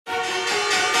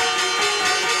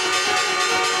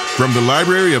From the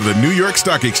library of the New York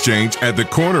Stock Exchange at the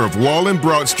corner of Wall and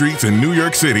Broad Streets in New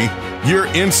York City, you're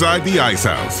inside the Ice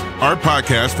House, our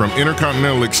podcast from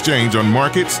Intercontinental Exchange on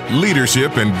markets,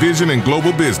 leadership, and vision in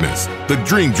global business. The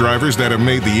dream drivers that have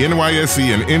made the NYSE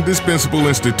an indispensable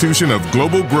institution of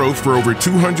global growth for over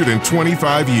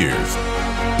 225 years.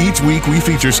 Each week, we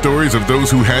feature stories of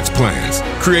those who hatch plans,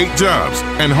 create jobs,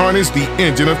 and harness the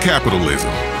engine of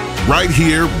capitalism. Right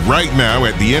here, right now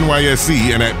at the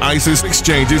NYSE and at ICE's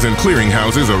exchanges and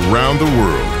clearinghouses around the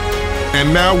world.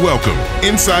 And now welcome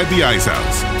inside the Ice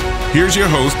House. Here's your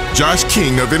host, Josh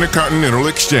King of Intercontinental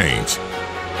Exchange.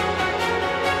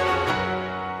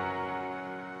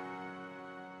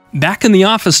 Back in the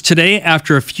office today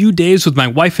after a few days with my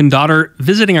wife and daughter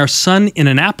visiting our son in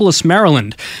Annapolis,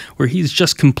 Maryland, where he's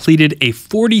just completed a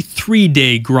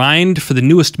 43-day grind for the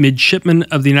newest midshipman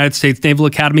of the United States Naval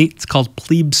Academy. It's called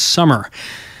Plebe Summer.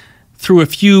 Through a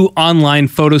few online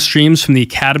photo streams from the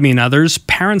Academy and others,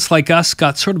 parents like us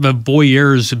got sort of a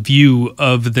voyeur's view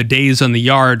of the days on the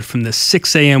yard, from the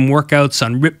 6 a.m. workouts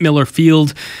on Rip Miller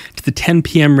Field to the 10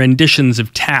 p.m. renditions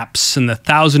of taps and the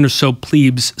 1,000 or so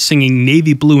plebes singing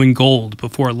Navy Blue and Gold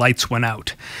before lights went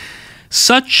out.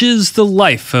 Such is the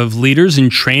life of leaders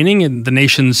in training in the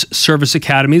nation's service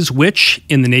academies, which,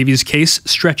 in the Navy's case,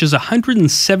 stretches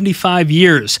 175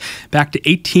 years, back to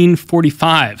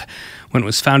 1845. When it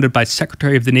was founded by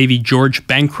Secretary of the Navy George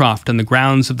Bancroft on the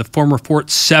grounds of the former Fort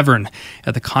Severn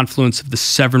at the confluence of the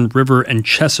Severn River and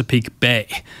Chesapeake Bay.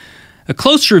 A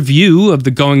closer view of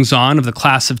the goings-on of the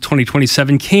class of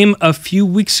 2027 came a few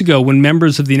weeks ago when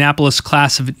members of the Annapolis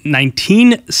class of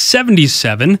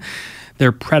 1977,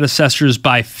 their predecessors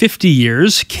by 50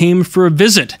 years, came for a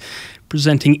visit,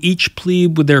 presenting each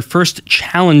plebe with their first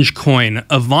challenge coin,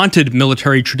 a vaunted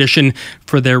military tradition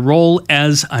for their role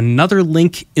as another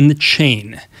link in the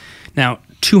chain. Now,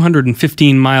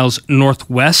 215 miles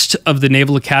northwest of the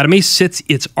Naval Academy sits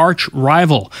its arch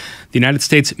rival, the United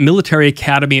States Military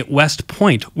Academy at West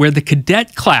Point, where the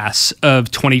cadet class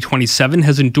of 2027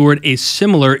 has endured a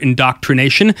similar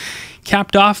indoctrination,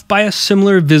 capped off by a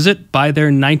similar visit by their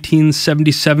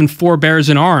 1977 forebears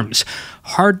in arms,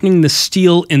 hardening the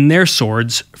steel in their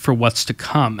swords for what's to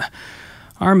come.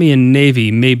 Army and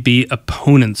Navy may be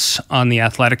opponents on the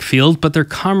athletic field, but they're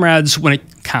comrades when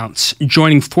it counts,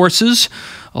 joining forces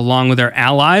along with their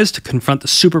allies to confront the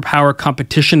superpower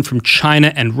competition from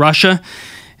China and Russia,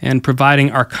 and providing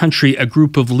our country a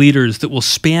group of leaders that will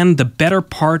span the better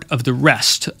part of the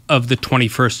rest of the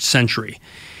 21st century.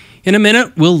 In a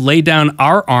minute, we'll lay down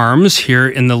our arms here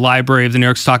in the library of the New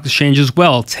York Stock Exchange as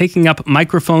well, taking up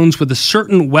microphones with a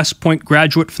certain West Point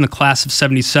graduate from the class of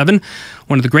 77,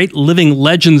 one of the great living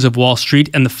legends of Wall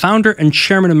Street, and the founder and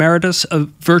chairman emeritus of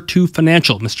Virtu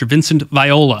Financial, Mr. Vincent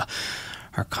Viola.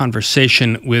 Our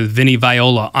conversation with Vinnie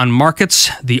Viola on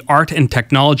markets, the art and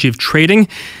technology of trading,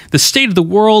 the state of the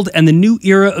world, and the new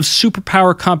era of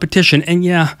superpower competition, and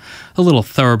yeah, a little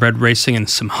thoroughbred racing and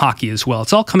some hockey as well.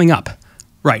 It's all coming up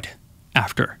right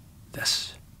after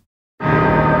this.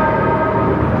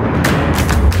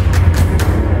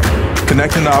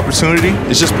 Connecting to opportunity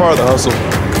is just part of the hustle.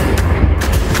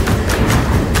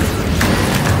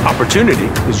 Opportunity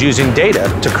is using data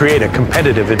to create a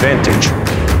competitive advantage.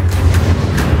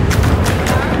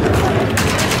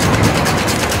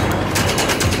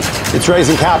 It's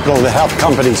raising capital to help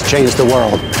companies change the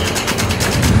world.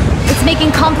 It's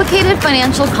making complicated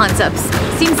financial concepts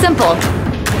seem simple.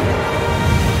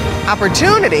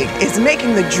 Opportunity is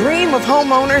making the dream of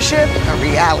home ownership a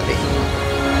reality.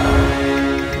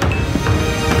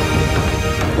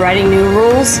 Writing new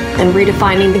rules and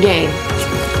redefining the game.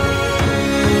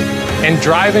 And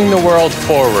driving the world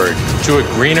forward to a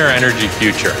greener energy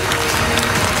future.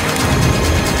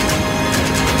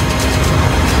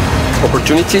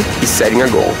 Opportunity is setting a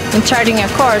goal and charting a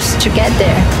course to get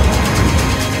there.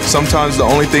 Sometimes the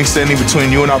only thing standing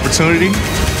between you and opportunity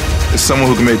is someone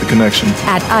who can make the connection.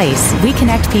 At ICE, we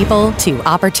connect people to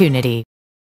opportunity.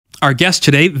 Our guest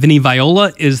today, Vinnie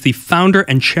Viola, is the founder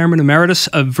and chairman emeritus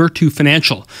of Virtu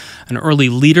Financial. An early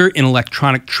leader in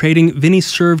electronic trading, Vinnie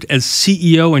served as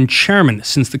CEO and chairman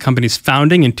since the company's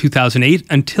founding in 2008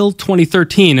 until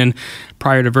 2013. And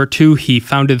prior to Virtu, he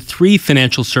founded 3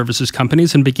 financial services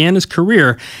companies and began his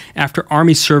career after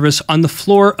Army service on the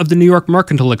floor of the New York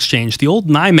Mercantile Exchange, the old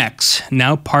NYMEX,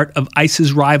 now part of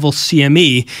ICE's rival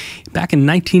CME, back in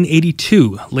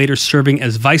 1982, later serving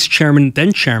as vice chairman,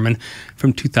 then chairman,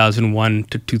 from 2001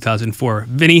 to 2004.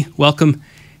 Vinnie, welcome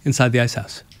inside the Ice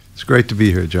House. It's great to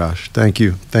be here, Josh. Thank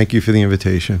you. Thank you for the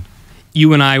invitation.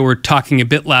 You and I were talking a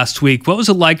bit last week. What was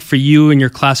it like for you and your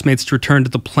classmates to return to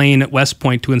the plane at West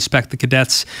Point to inspect the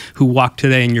cadets who walked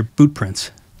today in your boot prints?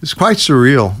 It's quite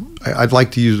surreal. I'd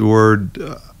like to use the word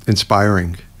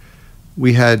inspiring.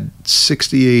 We had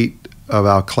 68 of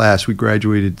our class. We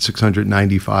graduated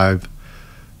 695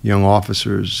 young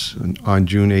officers on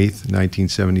June 8th,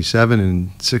 1977,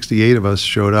 and 68 of us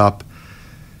showed up.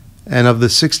 And of the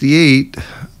 68,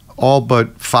 all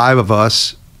but 5 of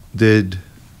us did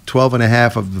 12 and a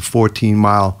half of the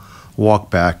 14-mile walk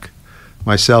back.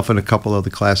 Myself and a couple other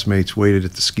classmates waited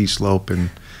at the ski slope, and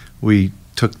we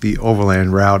took the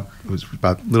overland route. It was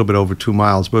about a little bit over 2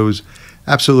 miles, but it was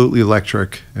absolutely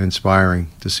electric and inspiring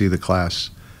to see the class.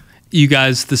 You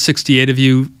guys, the 68 of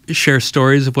you, share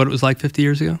stories of what it was like 50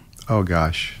 years ago? Oh,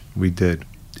 gosh, we did.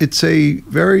 It's a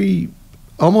very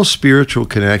almost spiritual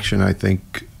connection, I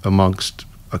think, amongst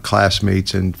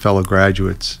classmates and fellow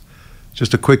graduates.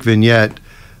 Just a quick vignette.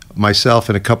 Myself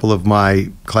and a couple of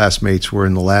my classmates were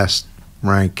in the last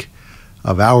rank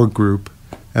of our group,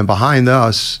 and behind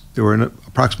us, there were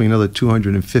approximately another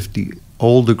 250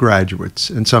 older graduates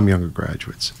and some younger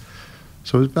graduates.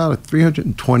 So it was about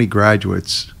 320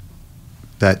 graduates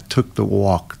that took the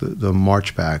walk, the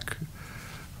march back.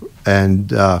 And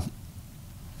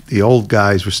the old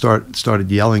guys were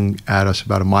started yelling at us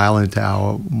about a mile into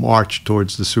our march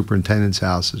towards the superintendent's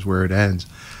house is where it ends,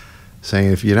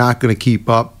 saying, if you're not going to keep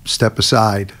up, step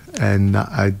aside. And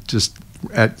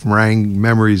it rang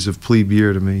memories of plebe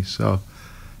year to me. So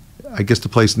I guess the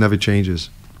place never changes.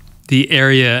 The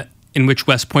area in which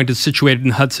West Point is situated in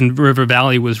the Hudson River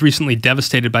Valley was recently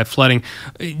devastated by flooding.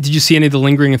 Did you see any of the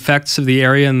lingering effects of the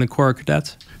area and the Corps of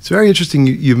Cadets? It's very interesting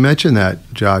you mentioned that,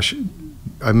 Josh.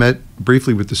 I met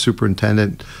briefly with the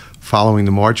superintendent following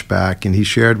the march back, and he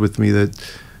shared with me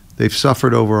that they've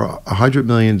suffered over $100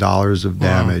 million of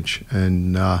damage. Wow.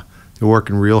 And they're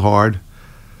working real hard.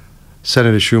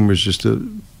 Senator Schumer's just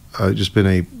been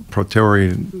a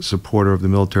Praetorian supporter of the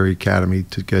military academy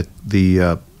to get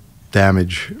the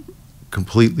damage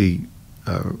completely.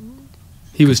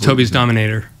 He was Toby's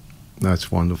Dominator.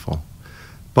 That's wonderful.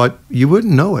 But you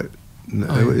wouldn't know it.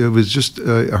 It was just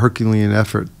a Herculean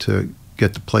effort to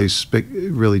get the place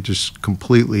really just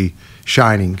completely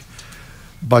shining.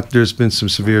 But there's been some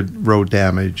severe road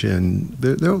damage, and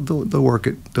they'll work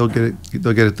it. They'll get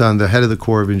it done. The head of the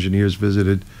Corps of Engineers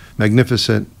visited.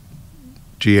 Magnificent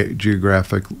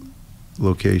geographic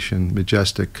location,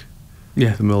 majestic.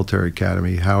 Yeah. The military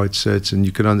academy, how it sits, and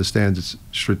you can understand its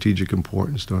strategic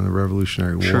importance during the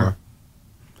Revolutionary War. Sure.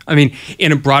 I mean,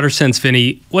 in a broader sense,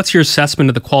 Vinnie, what's your assessment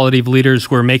of the quality of leaders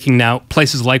we're making now?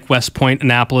 Places like West Point,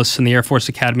 Annapolis, and the Air Force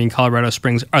Academy in Colorado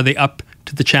Springs, are they up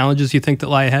to the challenges you think that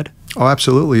lie ahead? Oh,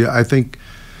 absolutely. I think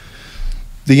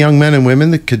the young men and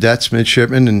women, the cadets,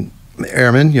 midshipmen, and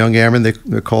airmen, young airmen,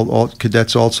 they're called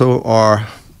cadets also, are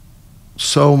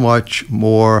so much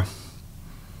more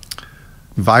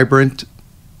vibrant,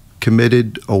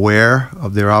 committed, aware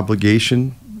of their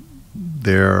obligation,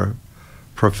 their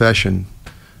profession,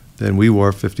 than we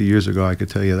were 50 years ago, I could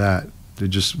tell you that. They're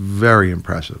just very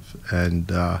impressive.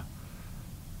 And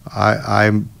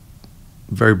I'm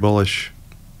very bullish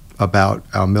about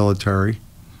our military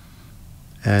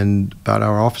and about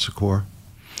our officer corps.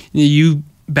 You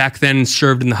back then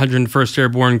served in the 101st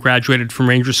Airborne, graduated from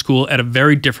Ranger School at a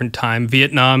very different time.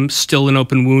 Vietnam, still an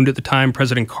open wound at the time.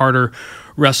 President Carter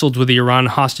wrestled with the Iran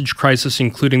hostage crisis,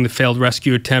 including the failed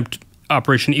rescue attempt,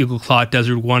 Operation Eagle Claw at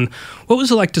Desert One. What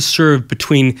was it like to serve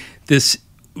between this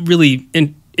really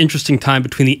interesting time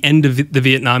between the end of the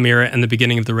Vietnam era and the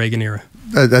beginning of the Reagan era?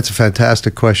 That's a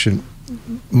fantastic question.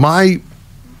 My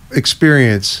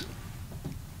experience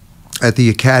at the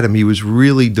academy was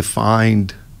really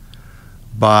defined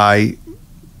by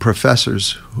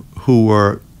professors who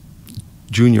were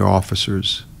junior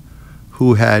officers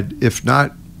who had, if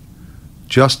not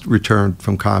just returned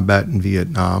from combat in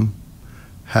Vietnam,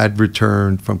 had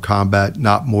returned from combat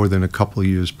not more than a couple of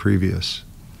years previous.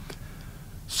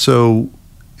 So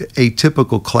a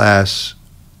typical class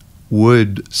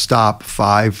would stop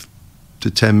 5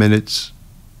 to 10 minutes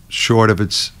short of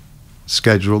its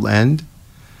scheduled end,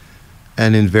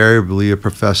 and invariably a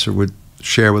professor would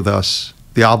share with us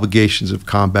the obligations of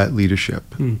combat leadership.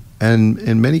 And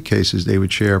in many cases, they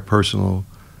would share personal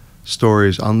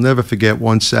stories. I'll never forget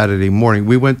one Saturday morning.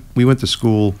 We went to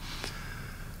school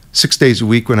 6 days a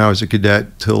week when I was a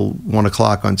cadet till 1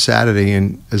 o'clock on Saturday.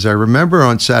 And as I remember,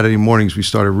 on Saturday mornings, we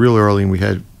started real early, and we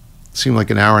had, seemed like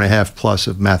an hour and a half plus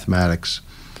of mathematics.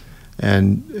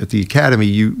 And at the academy,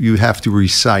 you have to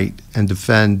recite and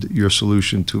defend your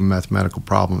solution to a mathematical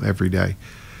problem every day.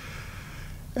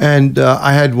 And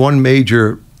I had one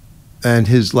major, and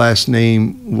his last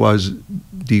name was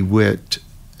DeWitt,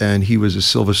 and he was a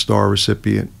Silver Star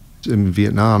recipient in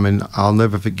Vietnam. And I'll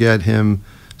never forget him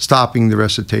stopping the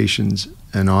recitations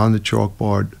and on the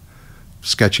chalkboard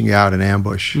sketching out an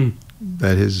ambush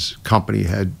that his company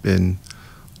had been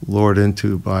lured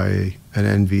into by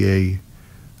an NVA,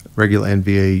 regular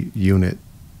NVA unit.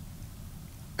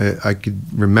 I could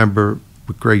remember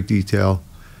with great detail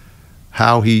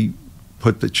how he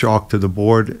put the chalk to the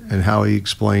board and how he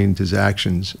explained his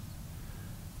actions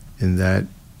in that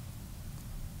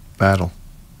battle,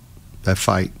 that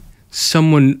fight.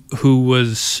 Someone who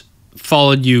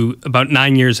followed you about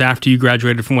 9 years after you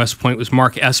graduated from West Point was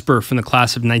Mark Esper from the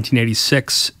class of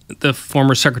 1986. The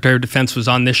former Secretary of Defense was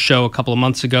on this show a couple of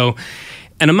months ago.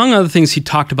 And among other things, he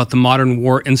talked about the Modern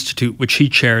War Institute, which he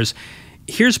chairs.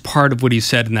 Here's part of what he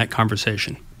said in that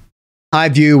conversation. My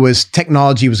view was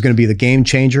technology was going to be the game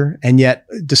changer. And yet,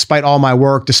 despite all my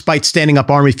work, despite standing up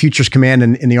Army Futures Command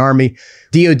in the Army,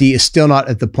 DoD is still not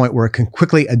at the point where it can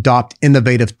quickly adopt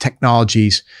innovative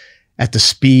technologies at the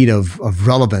speed of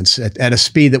relevance, at a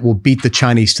speed that will beat the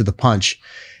Chinese to the punch,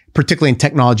 particularly in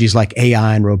technologies like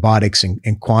AI and robotics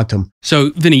and quantum.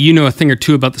 So, Vinnie, you know a thing or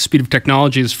two about the speed of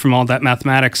technologies from all that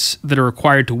mathematics that are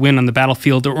required to win on the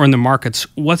battlefield or in the markets.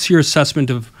 What's your assessment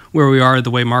of where we are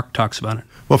the way Mark talks about it?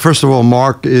 Well, first of all,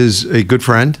 Mark is a good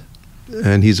friend,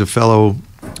 and he's a fellow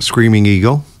Screaming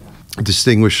Eagle,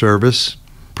 distinguished service,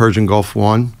 Persian Gulf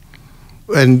War.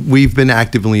 And we've been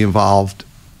actively involved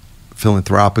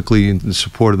philanthropically in the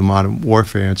support of the Modern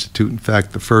Warfare Institute. In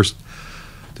fact, the first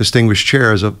distinguished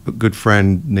chair is a good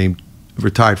friend named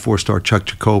retired four-star Chuck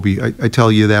Jacoby. I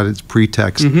tell you that it's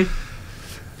pretext.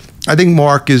 I think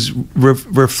Mark is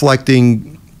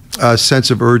reflecting a sense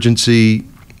of urgency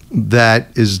that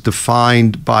is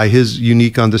defined by his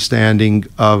unique understanding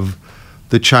of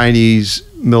the Chinese,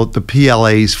 the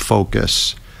PLA's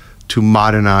focus to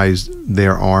modernize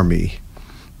their army.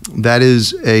 That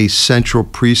is a central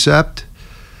precept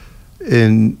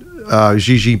in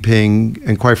Xi Jinping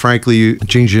and, quite frankly,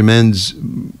 Jiang Zemin's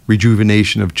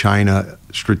rejuvenation of China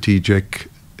strategic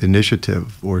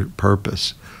initiative or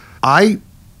purpose. I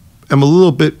am a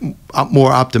little bit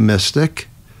more optimistic.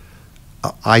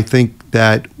 I think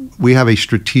that we have a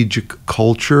strategic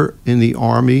culture in the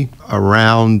Army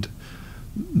around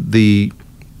the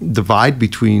divide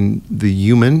between the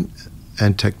human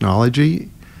and technology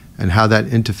and how that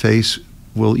interface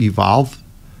will evolve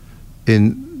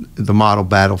in the model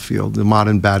battlefield. The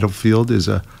modern battlefield is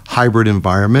a hybrid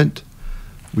environment.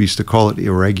 We used to call it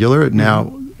irregular.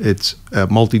 Now it's a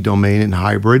multi-domain and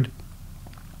hybrid.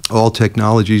 All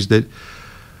technologies that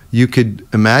you could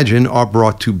imagine are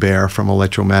brought to bear, from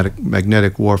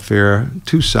electromagnetic warfare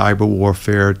to cyber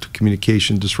warfare to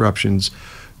communication disruptions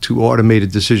to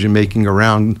automated decision-making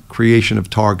around creation of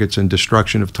targets and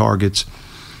destruction of targets.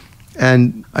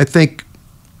 And I think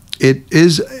it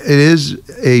is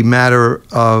a matter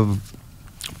of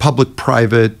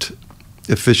public-private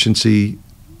efficiency,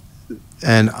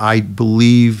 and I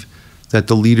believe that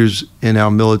the leaders in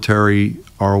our military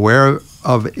are aware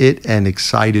of it and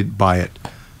excited by it.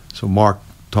 So Mark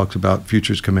talks about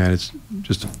Futures Command. It's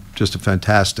just a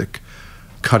fantastic,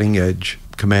 cutting-edge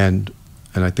command,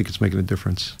 and I think it's making a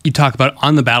difference. You talk about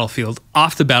on the battlefield.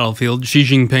 Off the battlefield, Xi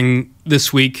Jinping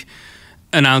this week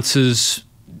announces,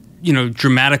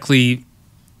 dramatically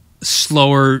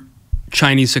slower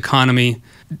Chinese economy,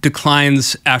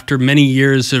 declines after many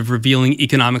years of revealing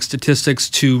economic statistics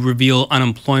to reveal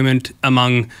unemployment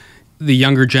among the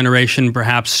younger generation,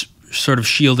 perhaps sort of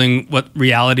shielding what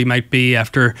reality might be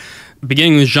after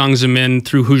beginning with Jiang Zemin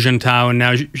through Hu Jintao and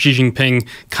now Xi Jinping,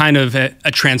 kind of a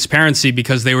transparency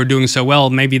because they were doing so well.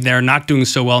 Maybe they're not doing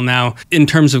so well now. In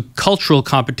terms of cultural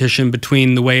competition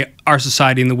between the way our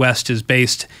society in the West is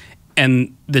based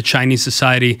and the Chinese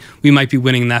society, we might be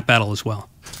winning that battle as well.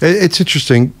 It's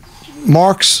interesting.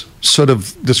 Marx sort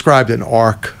of described an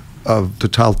arc of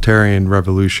totalitarian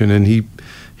revolution, and he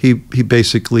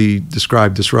basically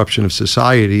described disruption of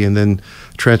society and then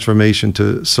transformation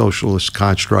to socialist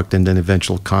construct and then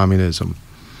eventual communism.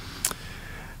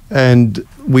 And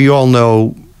we all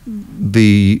know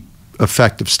the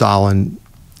effect of Stalin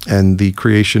and the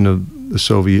creation of the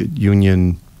Soviet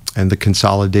Union and the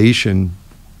consolidation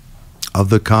of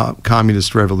the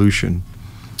communist revolution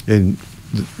in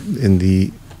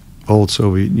the old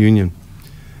Soviet Union.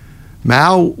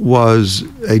 Mao was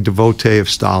a devotee of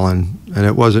Stalin, and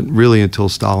it wasn't really until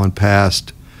Stalin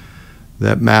passed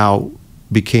that Mao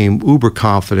became uber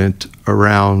confident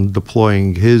around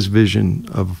deploying his vision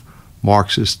of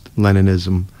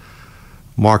Marxist-Leninism,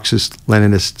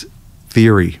 Marxist-Leninist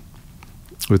theory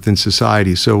within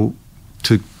society. So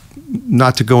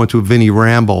not to go into a Vinnie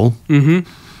ramble,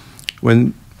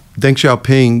 when Deng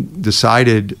Xiaoping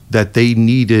decided that they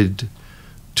needed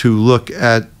to look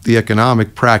at the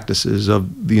economic practices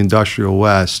of the industrial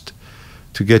West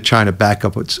to get China back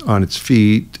up on its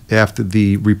feet after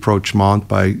the rapprochement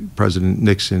by President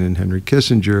Nixon and Henry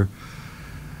Kissinger.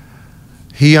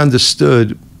 He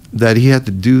understood that he had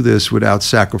to do this without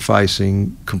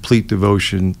sacrificing complete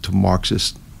devotion to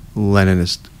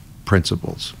Marxist-Leninist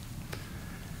principles.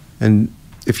 And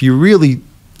if you really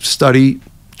study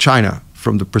China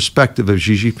from the perspective of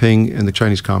Xi Jinping and the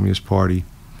Chinese Communist Party,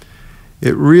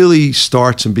 it really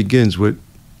starts and begins with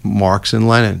Marx and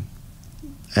Lenin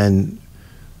and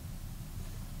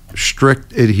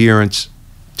strict adherence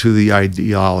to the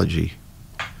ideology,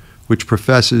 which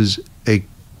professes a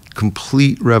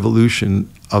complete revolution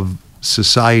of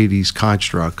society's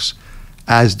constructs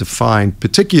as defined,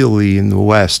 particularly in the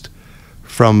West,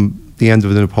 from the end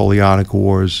of the Napoleonic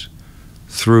Wars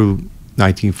through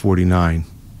 1949.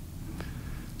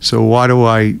 So why do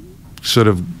I sort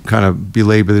of kind of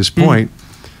belabor this point?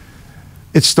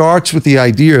 It starts with the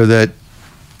idea that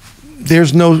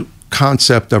there's no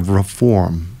concept of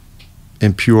reform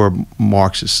in pure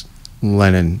Marxist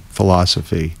Lenin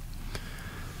philosophy.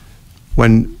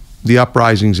 When the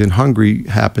uprisings in Hungary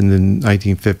happened in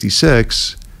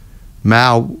 1956,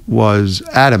 Mao was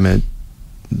adamant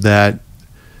that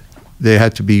they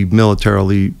had to be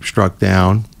militarily struck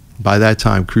down. By that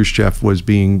time, Khrushchev was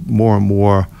being more and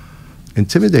more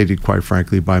intimidated, quite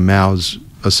frankly, by Mao's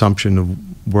assumption of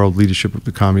world leadership of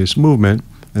the communist movement,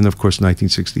 and of course,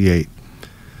 1968.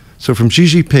 So from Xi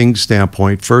Jinping's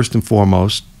standpoint, first and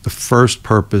foremost, the first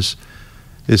purpose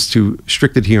is to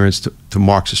strict adherence to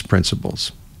Marxist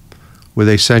principles, with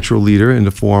a central leader in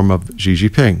the form of Xi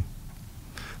Jinping.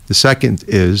 The second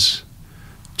is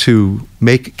to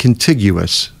make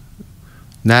contiguous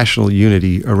national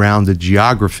unity around the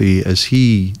geography as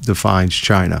he defines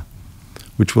China,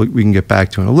 which we can get back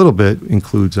to in a little bit,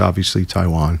 includes obviously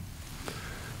Taiwan.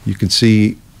 You can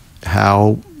see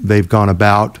how they've gone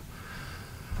about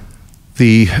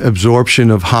the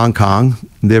absorption of Hong Kong.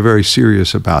 They're very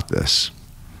serious about this.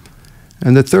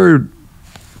 And the third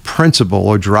principle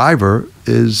or driver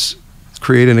is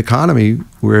create an economy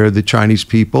where the Chinese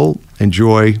people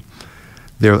enjoy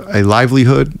a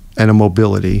livelihood and a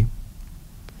mobility.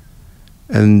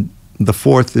 And the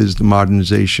fourth is the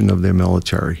modernization of their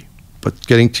military. But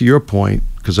getting to your point,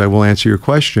 because I will answer your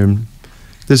question,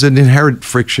 there's an inherent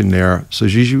friction there. So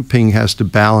Xi Jinping has to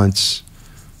balance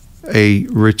a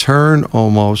return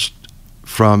almost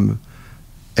from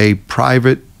a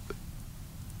private,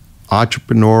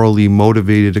 entrepreneurially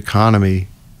motivated economy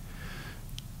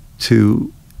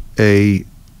to a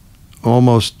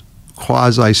almost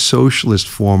quasi-socialist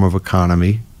form of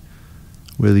economy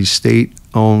where these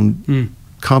state-owned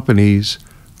companies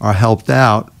are helped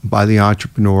out by the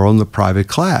entrepreneurial and the private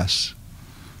class.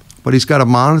 But he's got to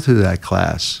monitor that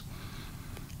class,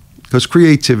 because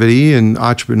creativity and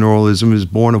entrepreneurialism is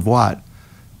born of what?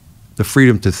 The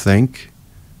freedom to think,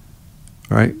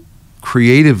 right?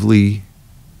 Creatively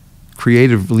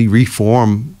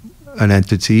reform an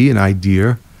entity, an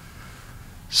idea.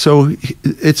 So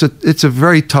it's a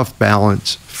very tough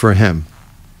balance for him.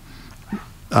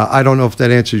 I don't know if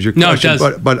that answers your question. No, it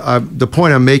does. But the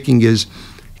point I'm making is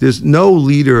there's no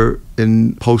leader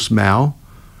in post-Mao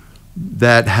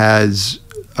that has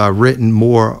written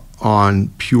more on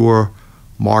pure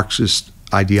Marxist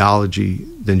ideology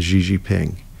than Xi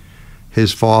Jinping.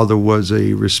 His father was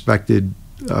a respected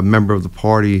member of the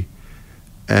party,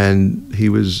 and he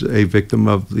was a victim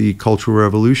of the Cultural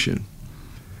Revolution.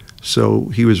 So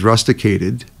he was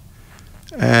rusticated,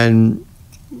 and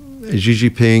Xi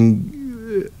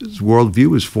Jinping's worldview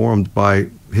was formed by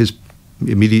his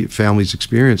immediate family's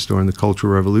experience during the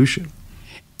Cultural Revolution.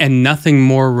 And nothing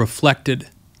more reflected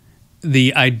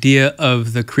the idea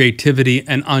of the creativity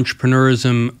and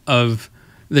entrepreneurism of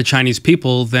the Chinese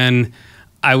people than,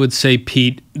 I would say,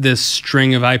 Pete, this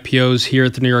string of IPOs here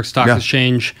at the New York Stock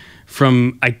Exchange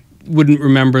from, I wouldn't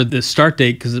remember the start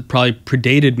date because it probably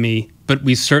predated me, but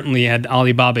we certainly had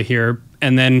Alibaba here.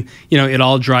 And then, it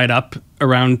all dried up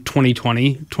around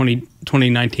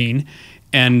 2019.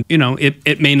 And,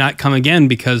 it may not come again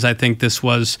because I think this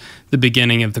was the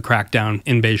beginning of the crackdown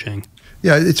in Beijing.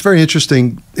 Yeah, it's very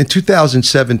interesting. In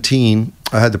 2017,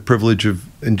 I had the privilege of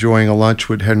enjoying a lunch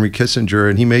with Henry Kissinger,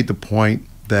 and he made the point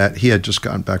that he had just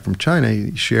gotten back from China.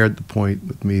 He shared the point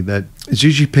with me that Xi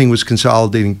Jinping was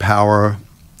consolidating power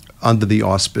under the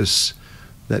auspice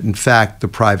that, in fact, the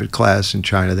private class in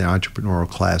China, the entrepreneurial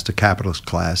class, the capitalist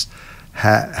class,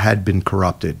 had been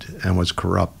corrupted and was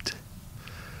corrupt.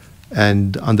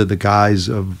 And under the guise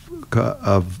of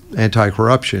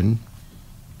anti-corruption,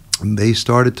 they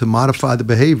started to modify the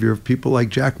behavior of people like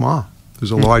Jack Ma,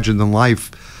 who's a larger-than-life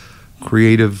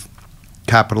creative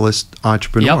capitalist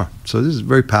entrepreneur. Yep. So this is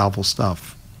very powerful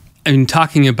stuff. I mean,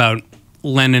 talking about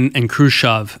Lenin and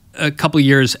Khrushchev, a couple of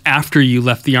years after you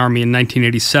left the Army in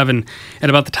 1987, at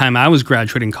about the time I was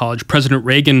graduating college, President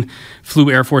Reagan flew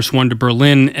Air Force One to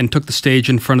Berlin and took the stage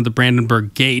in front of the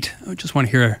Brandenburg Gate. I just want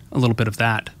to hear a little bit of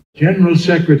that. General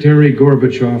Secretary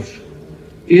Gorbachev,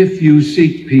 if you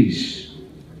seek peace,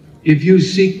 if you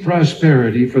seek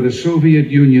prosperity for the Soviet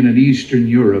Union and Eastern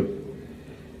Europe,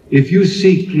 if you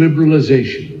seek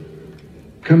liberalization,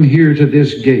 come here to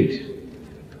this gate.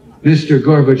 Mr.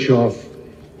 Gorbachev,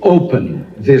 open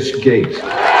this gate.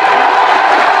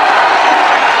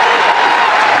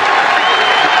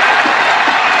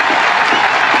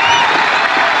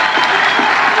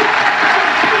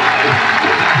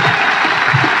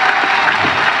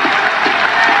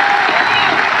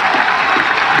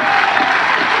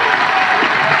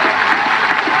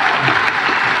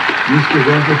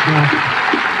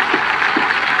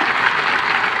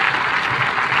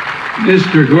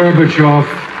 Mr. Gorbachev,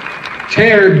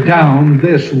 tear down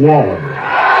this wall.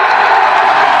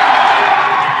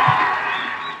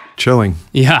 Chilling.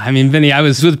 Yeah, I mean, Vinnie, I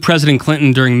was with President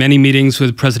Clinton during many meetings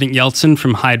with President Yeltsin,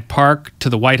 from Hyde Park to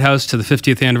the White House to the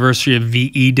 50th anniversary of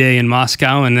VE Day in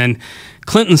Moscow. And then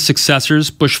Clinton's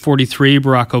successors, Bush 43,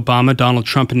 Barack Obama, Donald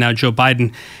Trump, and now Joe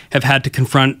Biden, have had to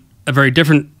confront a very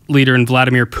different leader in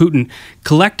Vladimir Putin.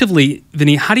 Collectively,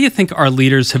 Vinnie, how do you think our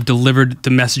leaders have delivered the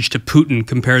message to Putin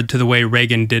compared to the way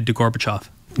Reagan did to Gorbachev?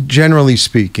 Generally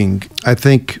speaking, I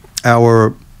think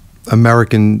our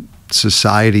American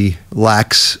society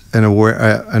lacks an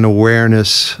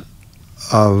awareness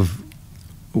of,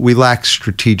 we lack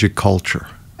strategic culture.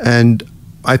 And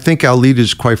I think our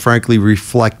leaders, quite frankly,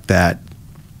 reflect that.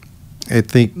 I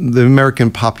think the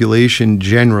American population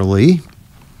generally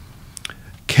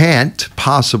can't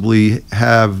possibly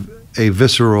have a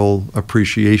visceral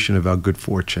appreciation of our good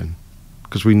fortune,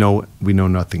 because we know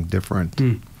nothing different.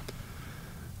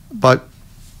 But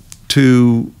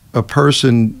to a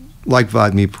person like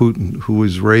Vladimir Putin, who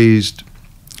was raised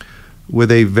with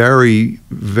a very,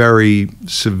 very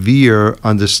severe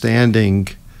understanding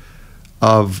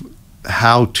of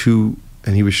how to,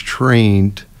 and he was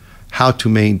trained how to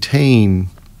maintain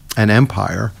an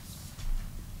empire,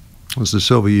 was the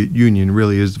Soviet Union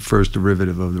really is the first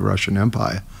derivative of the Russian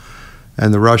Empire.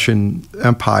 And the Russian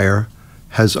Empire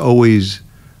has always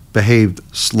behaved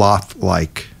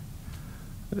sloth-like.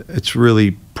 It's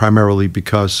really primarily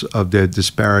because of their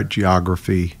disparate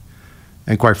geography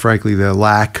and, quite frankly, their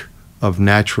lack of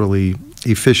naturally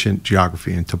efficient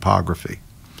geography and topography.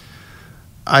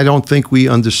 I don't think we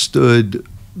understood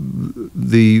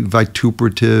the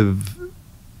vituperative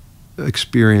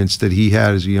experience that he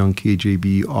had as a young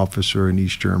KGB officer in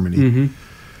East Germany.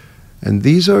 And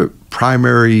these are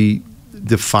primary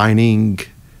defining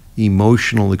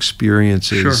emotional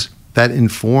experiences that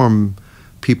inform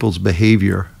people's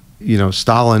behavior. You know,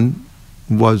 Stalin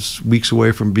was weeks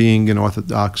away from being an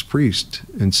Orthodox priest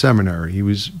in seminary. He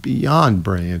was beyond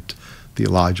brilliant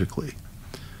theologically.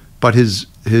 But his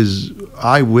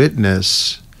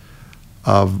eyewitness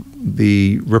of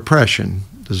the repression,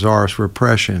 the Tsarist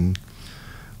repression,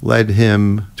 led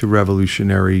him to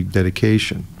revolutionary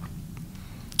dedication.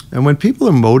 And when people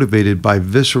are motivated by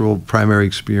visceral primary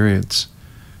experience,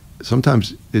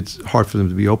 sometimes it's hard for them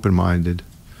to be open-minded.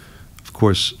 Of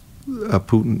course,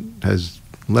 Putin has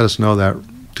let us know that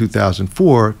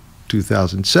 2004,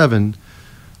 2007,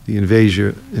 the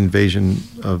invasion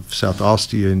of South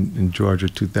Ossetia in Georgia,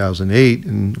 2008,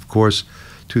 and of course,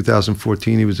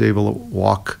 2014, he was able to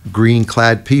walk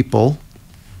green-clad people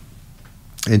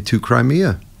into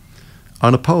Crimea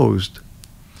unopposed.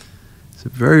 It's a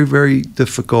very, very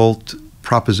difficult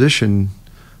proposition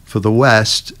for the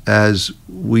West as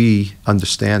we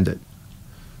understand it.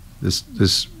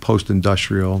 This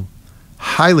post-industrial,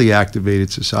 highly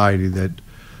activated society that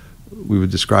we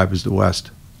would describe as the West.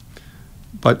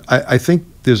 But I think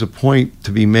there's a point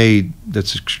to be made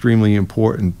that's extremely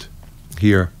important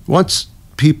here. Once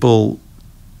people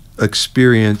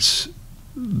experience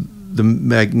the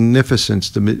magnificence,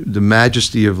 the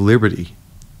majesty of liberty,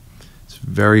 it's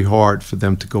very hard for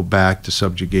them to go back to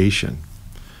subjugation.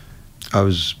 I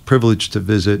was privileged to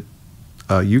visit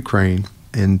Ukraine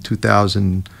in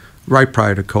 2000, right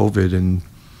prior to COVID, and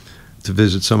to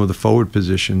visit some of the forward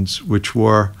positions, which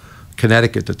were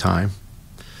kinetic at the time,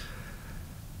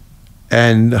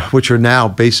 and which are now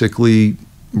basically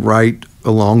right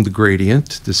along the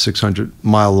gradient, the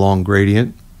 600-mile-long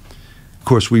gradient. Of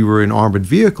course, we were in armored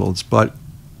vehicles, but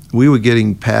we were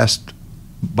getting passed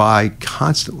by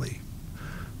constantly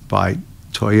by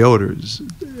Toyotas,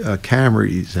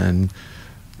 Camrys, and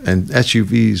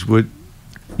SUVs with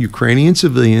Ukrainian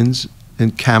civilians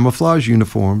in camouflage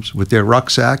uniforms with their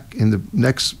rucksack in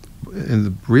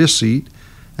the rear seat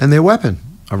and their weapon,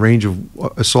 a range of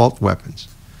assault weapons.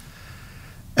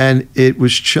 And it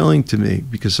was chilling to me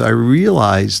because I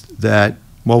realized that,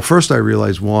 well, first I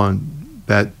realized, one,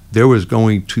 that there was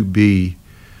going to be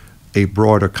a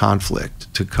broader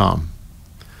conflict to come.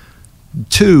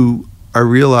 Two, I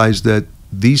realized that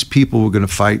these people were going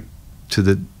to fight to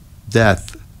the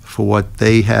death for what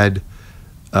they had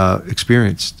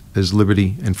experienced as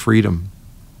liberty and freedom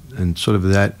and sort of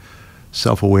that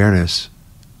self-awareness.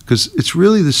 Because it's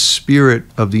really the spirit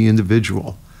of the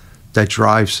individual that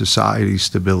drives society's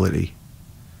stability.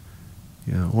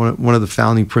 You know, one of the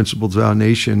founding principles of our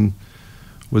nation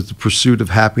was the pursuit of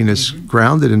happiness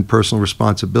grounded in personal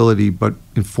responsibility, but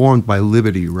informed by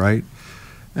liberty, right?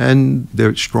 And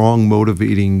they're strong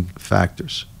motivating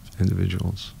factors for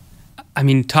individuals. I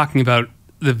mean, talking about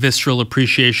the visceral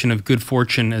appreciation of good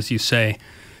fortune, as you say,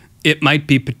 it might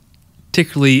be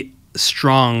particularly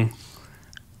strong,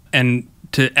 and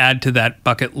to add to that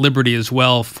bucket, liberty as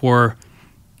well, for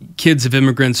kids of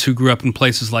immigrants who grew up in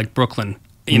places like Brooklyn.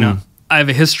 You know, I have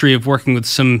a history of working with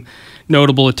some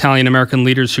notable Italian-American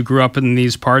leaders who grew up in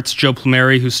these parts. Joe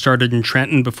Plumeri, who started in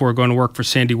Trenton before going to work for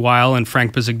Sandy Weil, and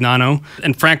Frank Bisignano.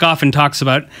 And Frank often talks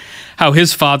about how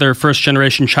his father,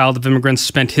 first-generation child of immigrants,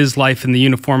 spent his life in the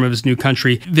uniform of his new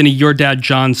country. Vinnie, your dad,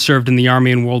 John, served in the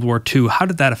Army in World War II. How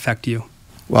did that affect you?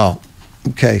 Well,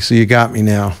 okay, so you got me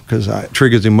now, because it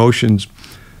triggers emotions.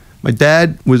 My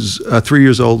dad was 3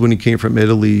 years old when he came from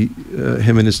Italy,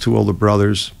 him and his two older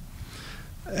brothers.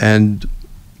 And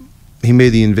he made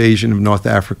the invasion of North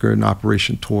Africa in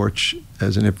Operation Torch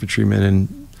as an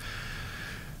infantryman,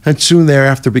 and soon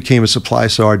thereafter became a supply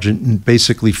sergeant and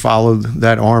basically followed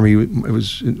that army. It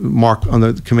was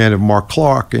under the command of Mark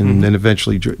Clark, and then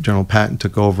eventually General Patton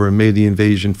took over and made the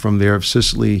invasion from there of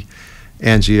Sicily,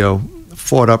 Anzio,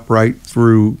 fought up right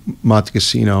through Monte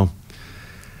Cassino,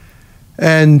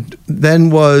 and then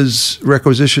was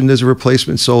requisitioned as a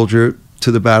replacement soldier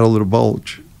to the Battle of the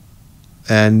Bulge.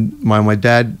 And my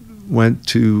dad went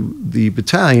to the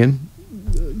battalion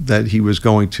that he was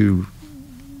going to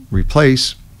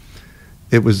replace.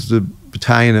 It was the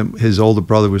battalion that his older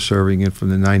brother was serving in from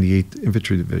the 98th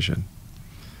Infantry Division.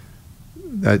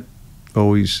 That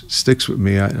always sticks with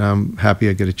me. I'm happy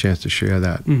I get a chance to share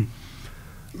that.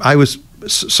 I was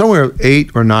somewhere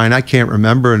 8 or 9, I can't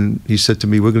remember, and he said to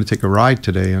me, "We're going to take a ride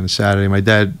today on a Saturday." My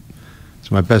dad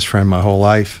is my best friend my whole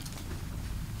life.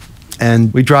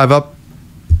 And we drive up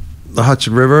the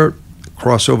Hudson River,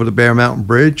 cross over the Bear Mountain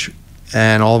Bridge,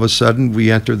 and all of a sudden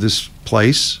we enter this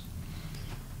place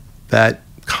that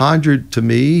conjured to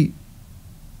me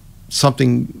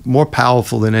something more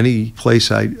powerful than any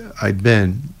place I'd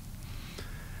been.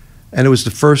 And it was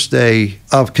the first day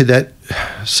of cadet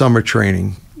summer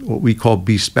training, what we call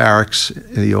Beast Barracks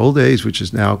in the old days, which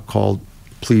is now called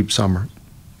Plebe Summer.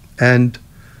 And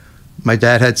my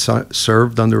dad had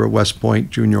served under a West Point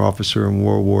junior officer in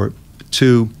World War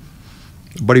II,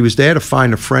 but he was there to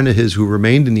find a friend of his who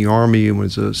remained in the Army and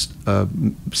was a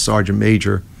sergeant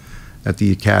major at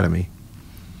the academy.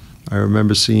 I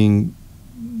remember seeing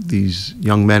these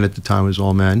young men, at the time it was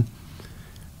all men,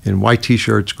 in white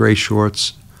T-shirts, gray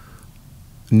shorts,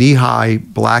 knee-high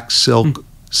black silk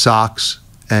socks,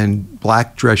 and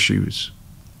black dress shoes,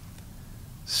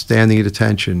 standing at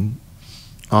attention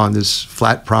on this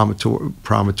flat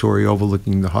promontory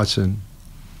overlooking the Hudson.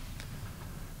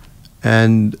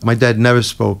 And my dad never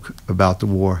spoke about the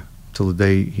war till the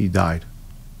day he died.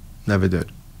 Never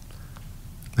did.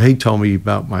 He told me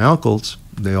about my uncles.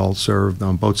 They all served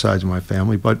on both sides of my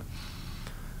family, but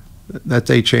that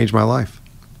day changed my life.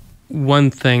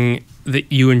 One thing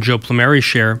that you and Joe Plumeri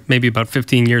share, maybe about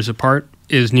 15 years apart,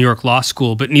 is New York Law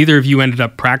School, but neither of you ended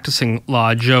up practicing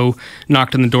law. Joe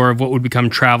knocked on the door of what would become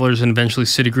Travelers and eventually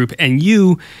Citigroup, and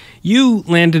you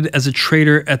landed as a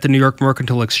trader at the New York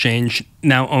Mercantile Exchange,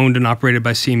 now owned and operated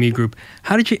by CME Group.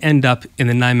 How did you end up in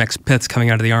the NYMEX pits coming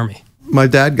out of the Army? My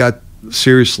dad got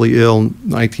seriously ill in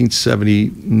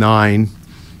 1979.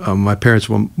 My parents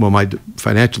were my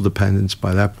financial dependents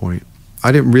by that point.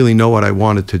 I didn't really know what I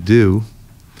wanted to do.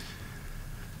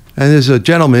 And there's a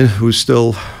gentleman who's still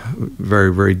a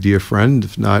very, very dear friend,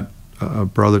 if not a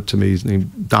brother to me. He's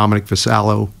named Dominic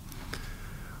Vasallo,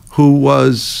 who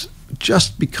was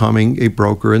just becoming a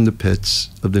broker in the pits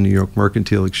of the New York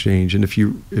Mercantile Exchange. And if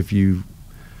you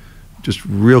just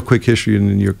real quick history in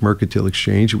the New York Mercantile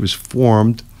Exchange, it was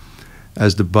formed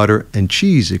as the Butter and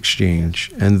Cheese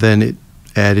Exchange, and then it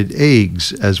added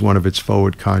eggs as one of its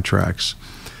forward contracts.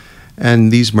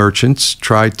 And these merchants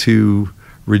tried to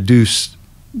reduce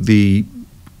the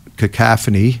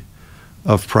cacophony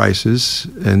of prices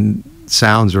and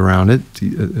sounds around it,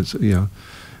 you know.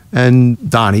 And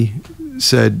Donnie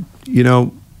said, you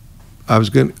know, I was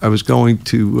going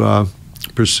to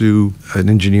pursue an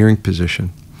engineering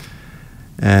position,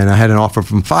 and I had an offer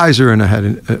from Pfizer, and I had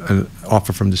an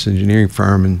offer from this engineering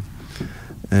firm,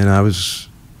 and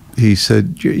he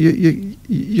said,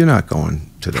 you're not going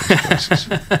to those places.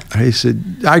 He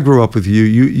said, I grew up with you.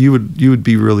 You would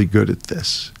be really good at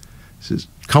this. He says,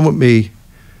 come with me,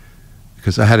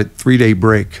 because I had a 3-day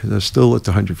break. I was still at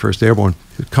the 101st Airborne.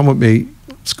 He said, come with me.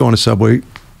 Let's go on a subway.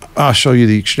 I'll show you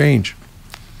the exchange.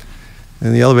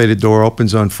 And the elevator door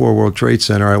opens on 4 World Trade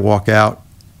Center. I walk out,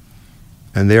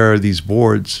 and there are these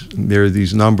boards, and there are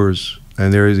these numbers,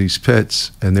 and there are these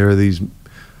pits, and there are these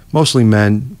mostly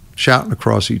men shouting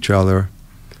across each other.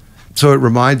 So it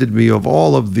reminded me of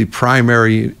all of the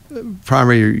primary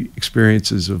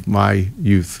experiences of my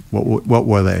youth. What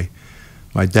were they?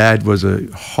 My dad was a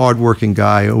hardworking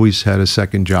guy, always had a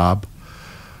second job.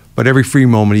 But every free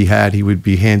moment he had, he would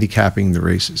be handicapping the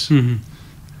races. Mm-hmm.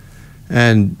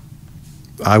 And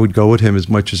I would go with him as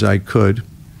much as I could.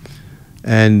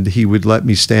 And he would let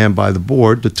me stand by the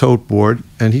board, the tote board,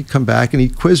 and he'd come back and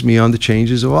he'd quiz me on the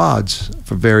changes of odds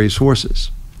for various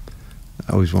horses.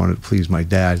 I always wanted to please my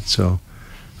dad, so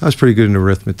I was pretty good in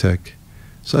arithmetic.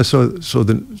 So I saw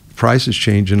the prices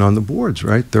changing on the boards,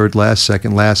 right? Third last,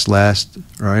 second last,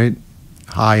 right?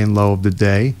 High and low of the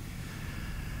day.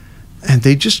 And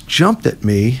they just jumped at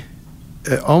me,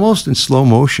 almost in slow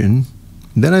motion.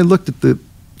 And then I looked at the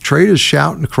traders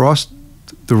shouting across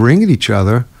the ring at each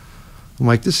other. I'm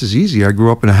like, this is easy. I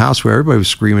grew up in a house where everybody was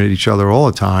screaming at each other all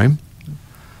the time.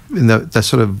 And that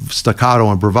sort of staccato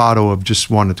and bravado of just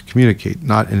wanting to communicate,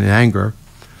 not in anger.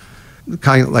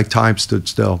 Kind of like time stood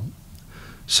still.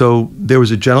 So there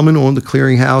was a gentleman who owned the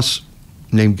clearinghouse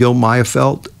named Gil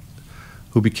Meyerfeld,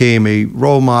 who became a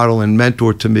role model and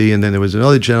mentor to me. And then there was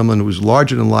another gentleman who was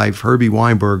larger than life, Herbie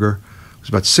Weinberger, who was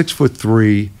about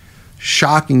 6'3",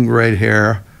 shocking red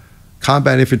hair,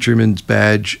 combat infantryman's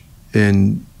badge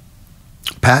in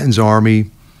Patton's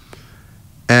army.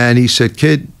 And he said,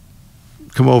 kid,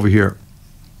 come over here.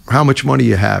 How much money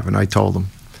you have? And I told him.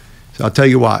 So I'll tell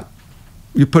you what,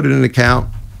 you put it in an account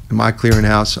in my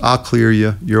clearinghouse, I'll clear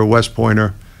you. You're a West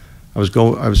Pointer. I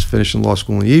was finishing law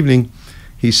school in the evening.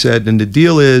 He said, and the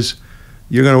deal is,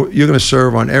 you're gonna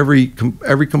serve on every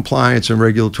compliance and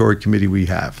regulatory committee we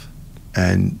have,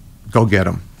 and go get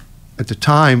them. At the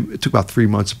time, it took about 3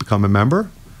 months to become a member.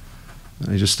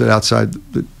 I just stood outside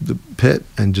the pit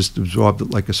and just absorbed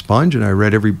it like a sponge, and I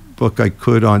read every book I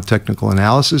could on technical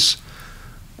analysis.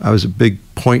 I was a big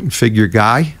point and figure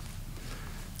guy,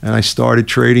 and I started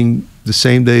trading the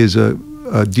same day as a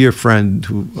dear friend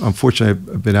who,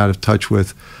 unfortunately, I've been out of touch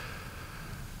with.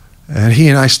 And he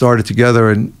and I started together,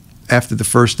 and after the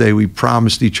first day, we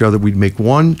promised each other we'd make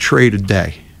 1 trade a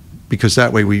day, because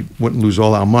that way we wouldn't lose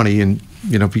all our money and,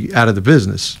 you know, be out of the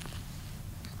business.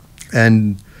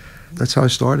 And that's how I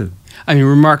started. I mean,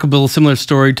 remarkable, similar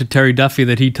story to Terry Duffy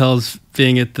that he tells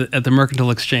being at the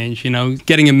Mercantile Exchange, you know,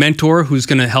 getting a mentor who's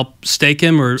going to help stake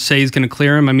him or say he's going to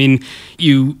clear him. I mean,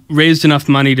 you raised enough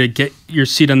money to get your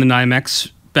seat on the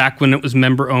NYMEX back when it was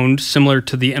member-owned, similar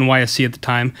to the NYSE at the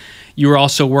time. You were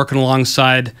also working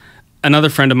alongside another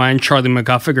friend of mine, Charlie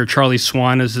McGuffig, or Charlie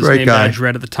Swan, as his name badge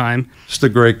read at the time. Just a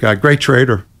great guy, great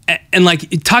trader. And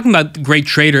like, talking about the great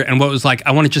trader and what it was like,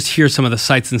 I want to just hear some of the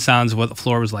sights and sounds of what the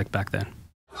floor was like back then.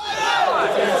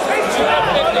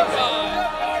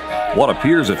 What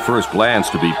appears at first glance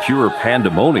to be pure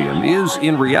pandemonium is,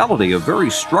 in reality, a very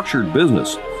structured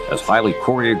business, as highly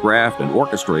choreographed and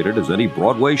orchestrated as any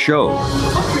Broadway show.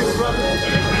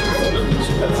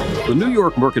 The New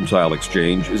York Mercantile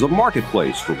Exchange is a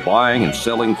marketplace for buying and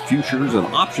selling futures and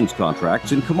options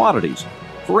contracts in commodities.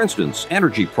 For instance,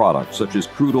 energy products such as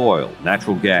crude oil,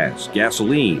 natural gas,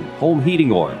 gasoline, home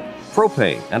heating oil,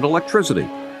 propane, and electricity,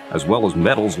 as well as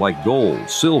metals like gold,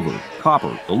 silver,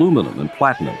 copper, aluminum, and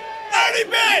platinum. 30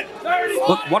 bid!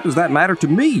 But what does that matter to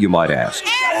me, you might ask?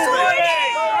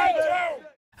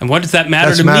 And what does that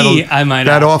matter to me, I might ask?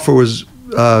 That offer was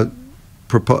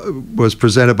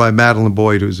presented by Madeline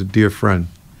Boyd, who's a dear friend.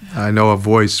 I know a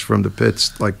voice from the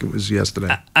pits like it was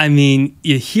yesterday. I mean,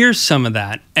 you hear some of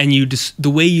that, and the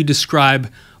way you describe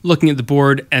looking at the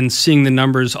board and seeing the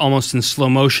numbers almost in slow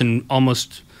motion,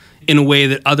 almost in a way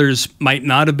that others might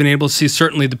not have been able to see.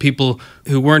 Certainly the people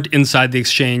who weren't inside the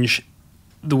exchange,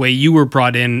 the way you were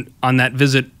brought in on that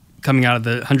visit coming out of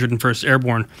the 101st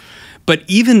Airborne. But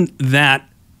even that,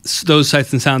 those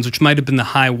sights and sounds, which might have been the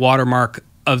high watermark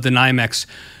of the NYMEX,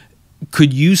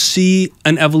 could you see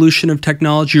an evolution of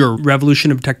technology or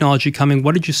revolution of technology coming?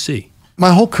 What did you see?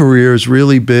 My whole career has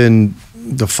really been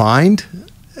defined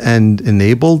and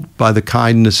enabled by the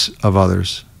kindness of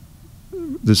others,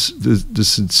 the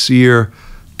sincere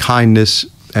kindness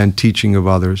and teaching of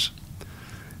others.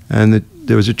 And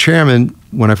there was a chairman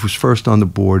when I was first on the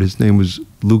board. His name was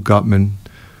Lou Gutman,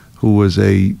 who was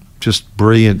a just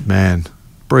brilliant man.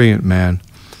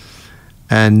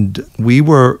 And we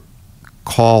were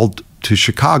called to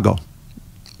Chicago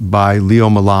by Leo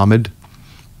Melamed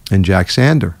and Jack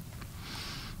Sander.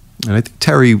 And I think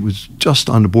Terry was just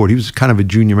on the board. He was kind of a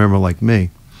junior member like me.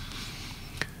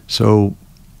 So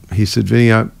he said,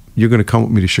 Vinnie, you're going to come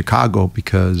with me to Chicago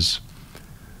because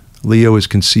Leo has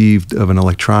conceived of an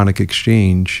electronic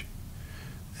exchange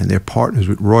and they're partners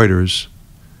with Reuters,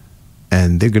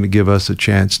 and they're going to give us a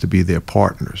chance to be their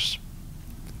partners.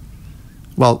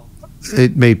 Well,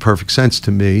 it made perfect sense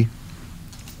to me.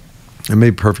 It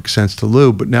made perfect sense to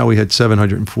Lou, but now we had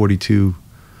 742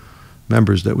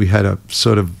 members that we had to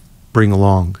sort of bring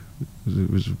along. It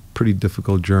was a pretty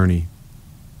difficult journey.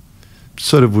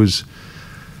 Sort of was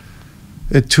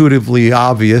intuitively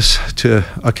obvious to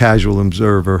a casual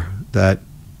observer that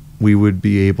we would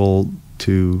be able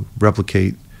to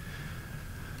replicate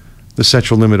the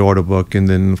central limit order book and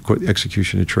then, of course,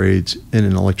 execution of trades in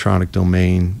an electronic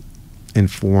domain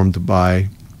informed by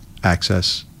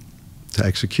access to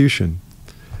execution.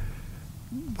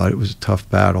 But it was a tough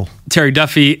battle. Terry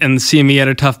Duffy and the CME had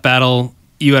a tough battle.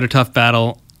 You had a tough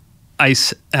battle.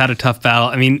 ICE had a tough battle.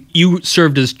 I mean, you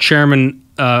served as chairman,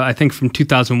 I think, from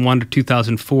 2001 to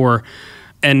 2004.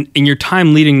 And in your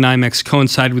time leading NYMEX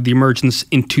coincided with the emergence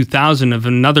in 2000 of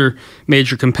another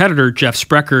major competitor, Jeff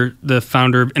Sprecher, the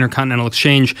founder of Intercontinental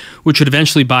Exchange, which would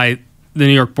eventually buy the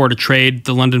New York Board of Trade,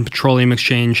 the London Petroleum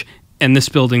Exchange, and this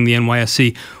building, the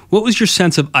NYSE. What was your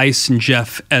sense of ICE and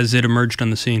Jeff as it emerged on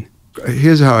the scene?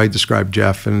 Here's how I describe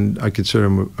Jeff, and I consider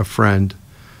him a friend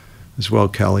as well,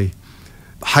 Kelly.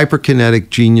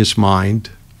 Hyperkinetic genius mind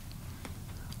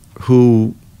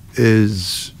who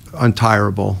is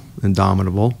untirable,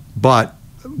 indomitable. But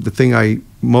the thing I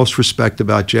most respect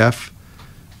about Jeff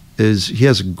is he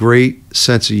has a great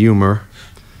sense of humor.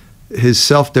 His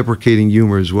self-deprecating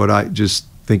humor is what I just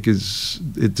think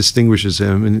it distinguishes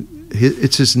him, and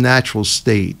it's his natural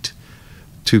state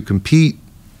to compete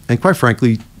and, quite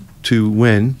frankly, to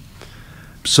win.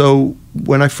 So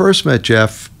when I first met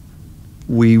Jeff,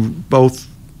 we both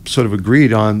sort of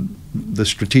agreed on the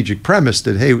strategic premise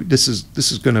that, hey, this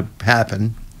is going to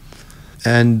happen.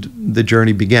 And the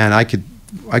journey began. I could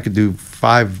do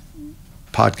 5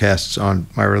 podcasts on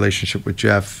my relationship with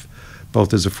Jeff,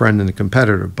 both as a friend and a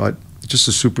competitor, but just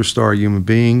a superstar human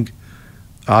being.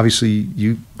 Obviously,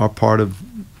 you are part of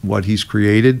what he's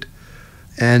created.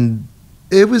 And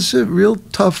it was a real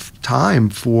tough time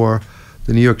for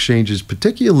the New York exchanges,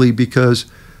 particularly because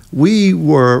we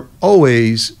were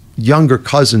always younger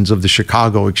cousins of the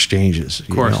Chicago exchanges. Of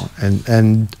course. You know?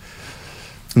 And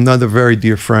another very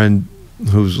dear friend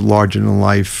who's larger than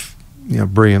life, you know,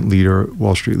 brilliant leader,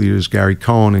 Wall Street leader, is Gary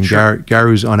Cohn. And sure.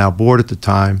 Gary was on our board at the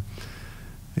time.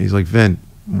 And he's like, Vin,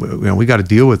 we got to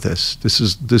deal with this. This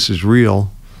is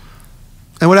real.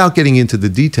 And without getting into the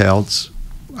details,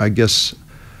 I guess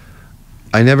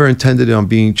I never intended on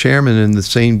being chairman, and the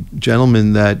same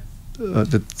gentleman that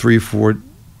the 3 or 4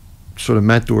 sort of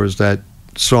mentors that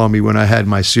saw me when I had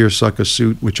my seersucker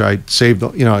suit, which I saved,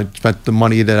 you know, I spent the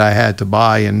money that I had to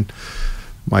buy, and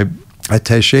my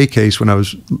attaché case when I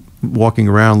was walking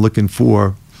around looking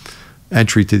for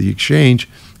entry to the exchange.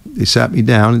 They sat me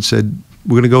down and said,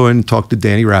 we're going to go in and talk to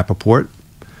Danny Rappaport.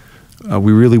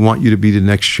 We really want you to be the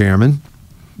next chairman.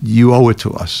 You owe it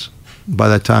to us. By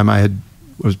that time, I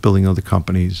was building other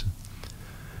companies.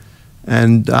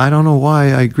 And I don't know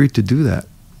why I agreed to do that.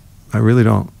 I really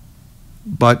don't.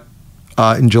 But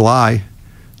in July,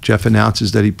 Jeff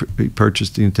announces that he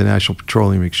purchased the International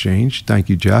Petroleum Exchange. Thank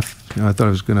you, Jeff. You know, I thought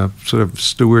I was going to sort of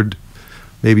steward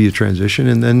maybe a transition.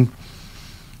 And then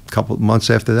a couple of months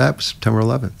after that was September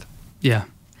 11th. Yeah.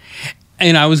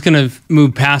 And I was going to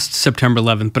move past September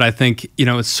 11th, but I think, you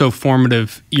know, it's so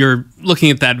formative. You're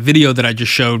looking at that video that I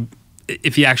just showed.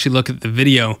 If you actually look at the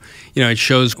video, you know, it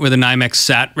shows where the NYMEX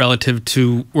sat relative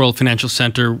to World Financial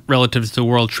Center, relative to the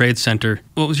World Trade Center.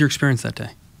 What was your experience that day?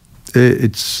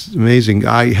 It's amazing.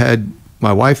 I had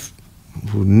my wife,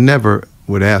 who never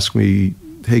would ask me,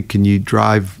 hey, can you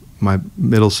drive my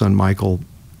middle son, Michael,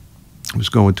 was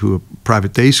going to a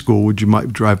private day school. Would you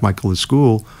drive Michael to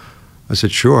school? I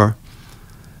said, sure.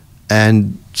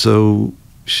 And so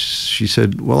she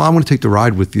said, well, I want to take the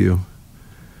ride with you.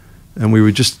 And we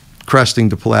were just cresting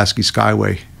the Pulaski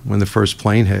Skyway when the first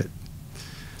plane hit.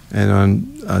 And on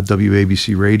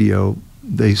WABC radio,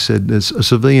 they said there's a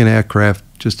civilian aircraft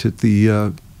just hit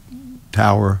the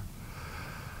tower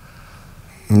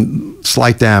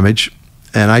slight damage.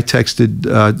 And I texted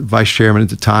vice chairman at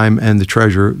the time and the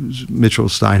treasurer, Mitchell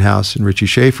Steinhaus and Richie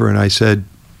Schaefer, and I said,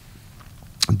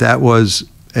 that was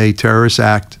a terrorist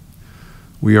act.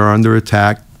 We are under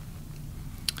attack.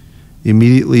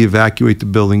 Immediately evacuate the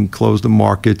building, close the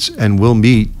markets, and we'll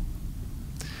meet.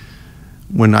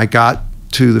 When I got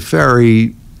to the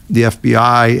ferry, the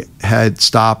FBI had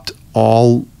stopped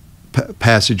all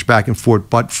passage back and forth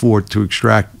but for to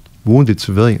extract wounded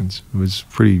civilians. It was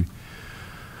pretty...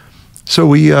 So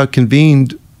we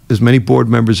convened as many board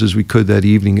members as we could that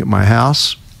evening at my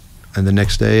house, and the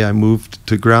next day I moved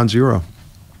to Ground Zero.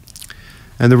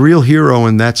 And the real hero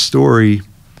in that story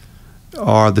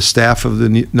are the staff of the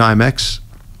NYMEX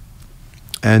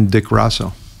and Dick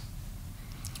Rosso.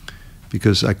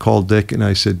 Because I called Dick and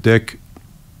I said, Dick,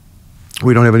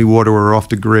 we don't have any water, we're off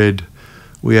the grid.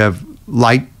 We have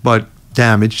light but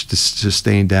damage,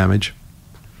 sustained damage.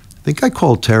 I think I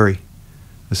called Terry.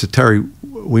 I said, Terry,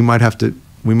 we might have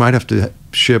to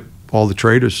ship all the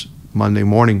traders Monday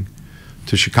morning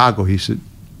to Chicago. He said,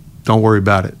 don't worry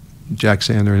about it. Jack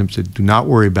Sander and him said, do not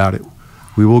worry about it.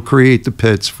 We will create the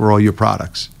pits for all your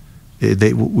products.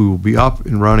 We will be up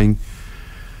and running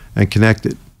and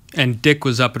connected. And Dick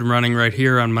was up and running right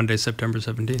here on Monday, September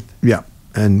 17th. Yeah,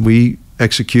 and we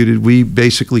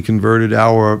basically converted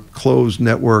our closed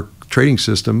network trading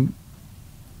system,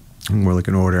 more like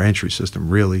an order entry system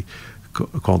really,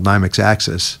 called NYMEX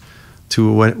Access,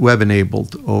 to a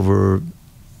web-enabled over,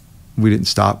 we didn't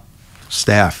stop,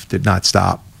 staff did not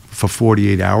stop for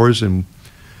 48 hours, and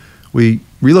we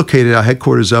relocated our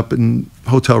headquarters up in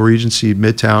Hotel Regency,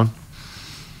 Midtown,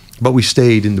 but we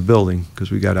stayed in the building because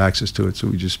we got access to it, so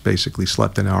we just basically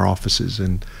slept in our offices,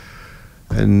 and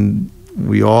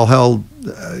we all held,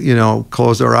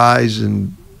 closed our eyes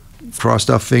and crossed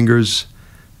our fingers,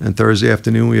 and Thursday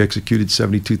afternoon we executed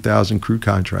 72,000 crew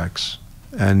contracts.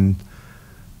 And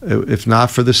if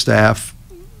not for the staff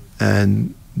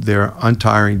and their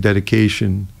untiring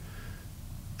dedication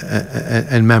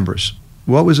and members,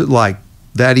 what was it like?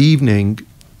 That evening,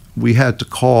 we had to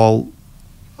call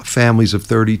families of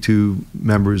 32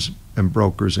 members and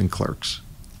brokers and clerks.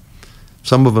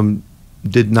 Some of them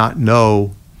did not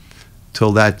know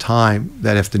till that time,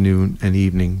 that afternoon and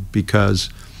evening, because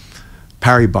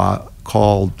Paribas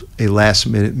called a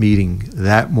last-minute meeting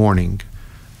that morning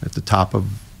at the top of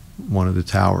one of the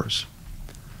towers.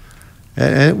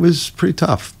 And it was pretty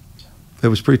tough. It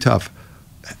was pretty tough.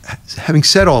 Having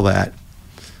said all that,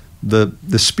 the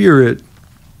spirit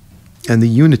and the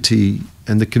unity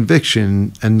and the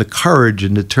conviction and the courage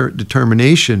and the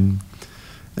determination,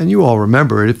 and you all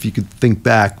remember it if you could think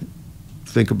back,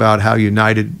 think about how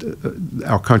united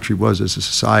our country was as a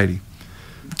society.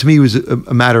 To me, it was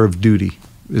a matter of duty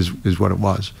is what it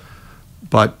was.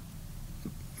 But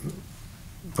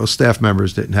those staff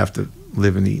members didn't have to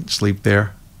live and eat and sleep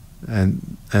there,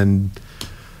 and a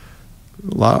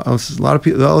lot of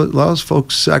people, a lot of those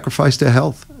folks sacrificed their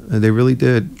health, and they really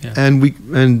did. Yeah.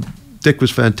 And Dick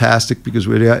was fantastic because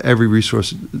we had every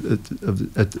resource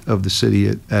of the city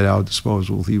at our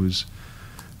disposal. He was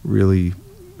really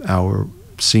our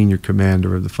senior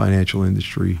commander of the financial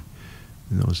industry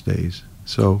in those days.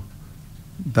 So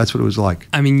that's what it was like.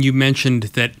 I mean, you mentioned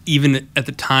that even at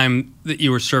the time that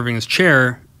you were serving as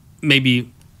chair,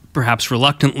 maybe perhaps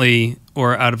reluctantly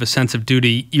or out of a sense of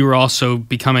duty, you were also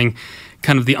becoming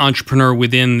kind of the entrepreneur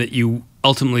within that you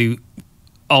ultimately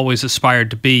always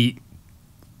aspired to be.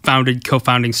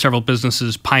 Co-founding several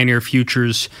businesses, Pioneer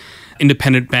Futures,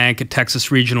 Independent Bank, a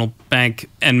Texas Regional Bank,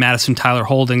 and Madison Tyler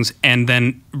Holdings, and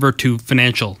then Virtu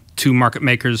Financial, two market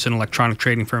makers and electronic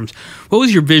trading firms. What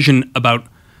was your vision about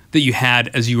that you had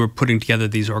as you were putting together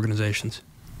these organizations?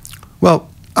 Well,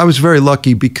 I was very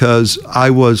lucky because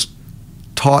I was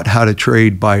taught how to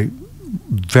trade by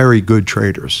very good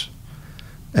traders,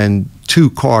 and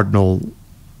two cardinal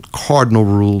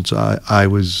rules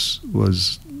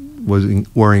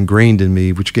were ingrained in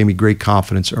me, which gave me great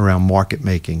confidence around market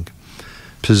making.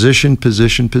 Position,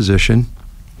 position, position,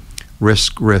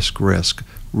 risk, risk, risk,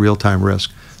 real-time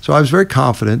risk. So I was very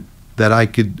confident that I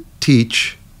could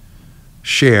teach,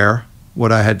 share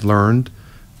what I had learned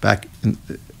back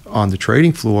on the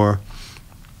trading floor.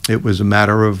 It was a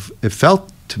matter of, it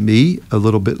felt to me a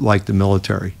little bit like the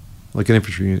military, like an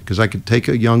infantry unit, because I could take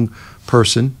a young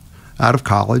person out of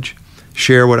college,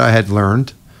 share what I had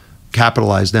learned,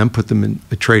 capitalize them, put them in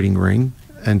a trading ring,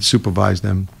 and supervise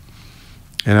them.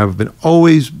 And I've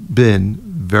always been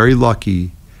very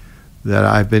lucky that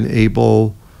I've been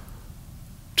able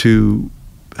to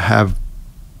have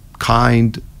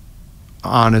kind,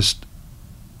 honest,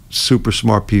 super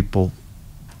smart people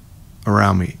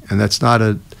around me. And that's not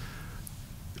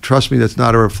trust me, that's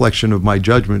not a reflection of my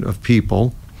judgment of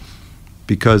people,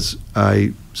 because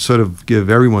I sort of give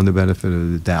everyone the benefit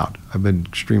of the doubt. I've been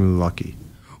extremely lucky.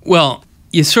 Well,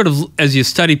 you sort of, as you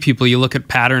study people, you look at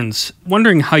patterns,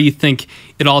 wondering how you think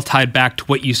it all tied back to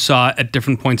what you saw at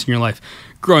different points in your life.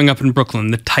 Growing up in Brooklyn,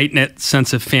 the tight-knit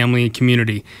sense of family and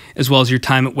community, as well as your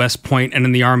time at West Point and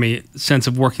in the Army, sense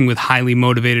of working with highly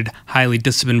motivated, highly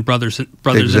disciplined brothers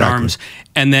in arms,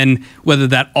 and then whether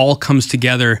that all comes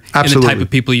together in the type of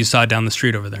people you saw down the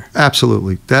street over there.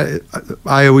 Absolutely.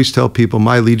 I always tell people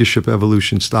my leadership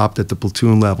evolution stopped at the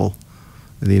platoon level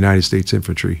in the United States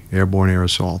Infantry, Airborne Air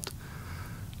Assault.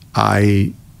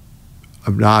 I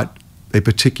am not a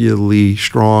particularly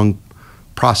strong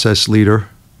process leader.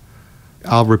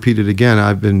 I'll repeat it again.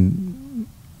 I've been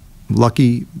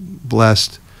lucky,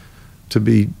 blessed to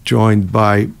be joined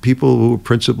by people who are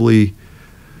principally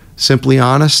simply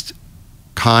honest,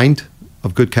 kind,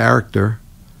 of good character,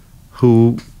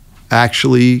 who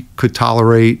actually could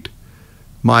tolerate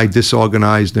my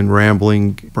disorganized and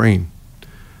rambling brain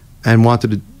and wanted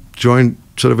to join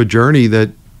sort of a journey that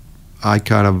I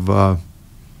kind of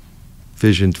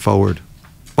visioned forward.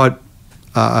 But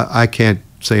I can't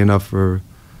say enough for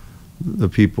the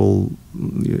people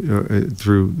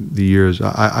through the years.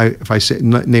 If I say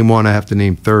name one, I have to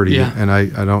name 30, and I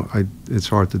don't. It's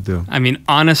hard to do. I mean,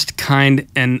 honest, kind,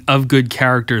 and of good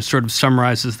character sort of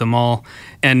summarizes them all.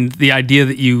 And the idea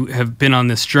that you have been on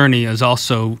this journey is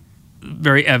also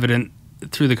very evident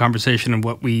through the conversation and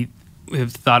what we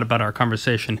have thought about our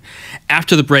conversation.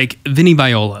 After the break, Vinnie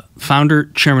Viola, founder,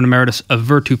 chairman emeritus of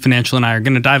Virtu Financial, and I are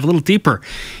going to dive a little deeper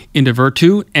into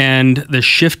Virtu and the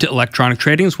shift to electronic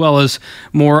trading, as well as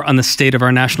more on the state of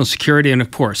our national security and,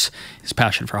 of course, his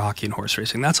passion for hockey and horse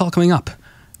racing. That's all coming up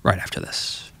right after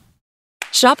this.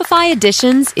 Shopify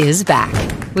Editions is back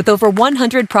with over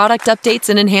 100 product updates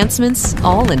and enhancements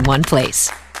all in one place.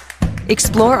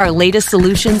 Explore our latest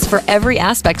solutions for every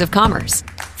aspect of commerce,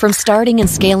 from starting and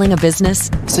scaling a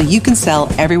business so you can sell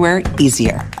everywhere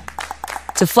easier,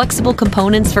 to flexible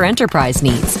components for enterprise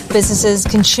needs. Businesses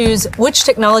can choose which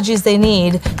technologies they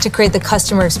need to create the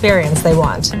customer experience they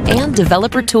want. And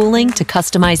developer tooling to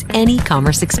customize any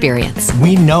commerce experience.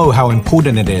 We know how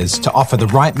important it is to offer the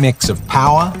right mix of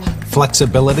power,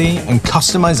 flexibility, and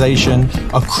customization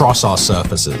across our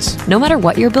surfaces. No matter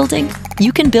what you're building,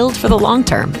 you can build for the long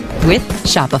term with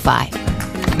Shopify.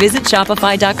 Visit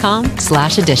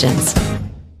shopify.com/editions.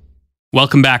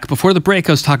 Welcome back. Before the break,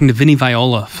 I was talking to Vinnie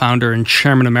Viola, founder and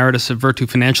chairman emeritus of Virtu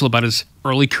Financial, about his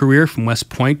early career from West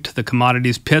Point to the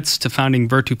commodities pits to founding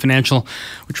Virtu Financial,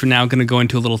 which we're now going to go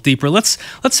into a little deeper. Let's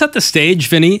set the stage,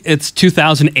 Vinnie. It's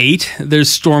 2008. There's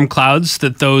storm clouds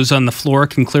that those on the floor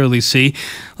can clearly see.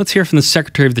 Let's hear from the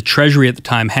Secretary of the Treasury at the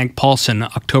time, Hank Paulson,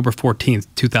 October 14th,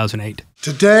 2008.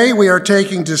 Today, we are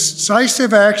taking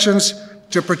decisive actions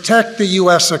to protect the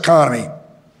U.S. economy.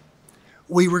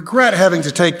 We regret having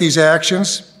to take these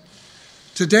actions.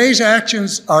 Today's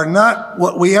actions are not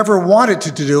what we ever wanted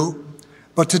to do,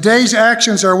 but today's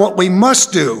actions are what we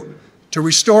must do to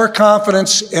restore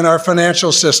confidence in our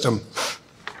financial system.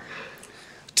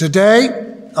 Today,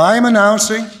 I am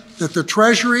announcing that the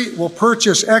Treasury will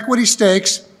purchase equity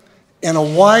stakes in a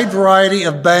wide variety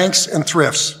of banks and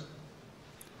thrifts.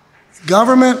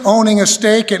 Government owning a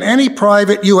stake in any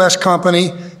private U.S.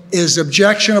 company is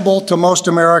objectionable to most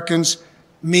Americans,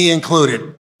 me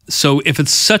included. So if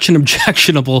it's such an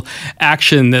objectionable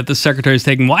action that the Secretary is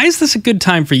taking, why is this a good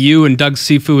time for you and Doug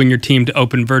Sifu and your team to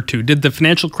open Virtu? Did the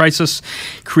financial crisis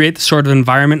create the sort of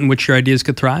environment in which your ideas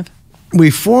could thrive? We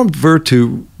formed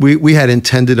Virtu. We had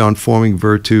intended on forming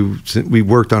Virtu. We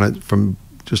worked on it from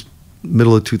just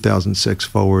middle of 2006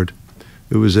 forward.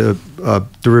 It was a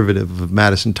derivative of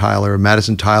Madison Tyler.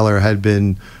 Madison Tyler had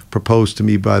been proposed to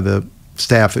me by the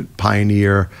staff at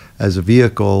Pioneer as a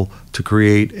vehicle to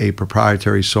create a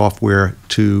proprietary software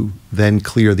to then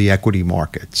clear the equity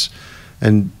markets.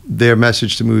 And their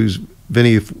message to me was,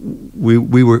 Vinnie, if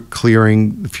we were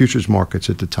clearing the futures markets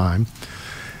at the time,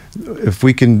 if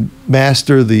we can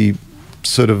master the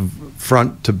sort of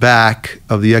front to back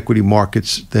of the equity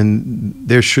markets, then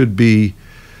there should be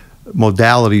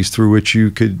modalities through which you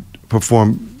could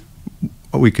perform,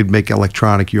 we could make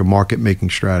electronic your market making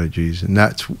strategies. And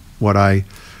that's what I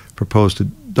proposed to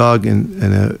Doug and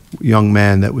a young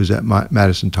man that was at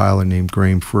Madison Tyler named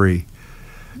Graham Free.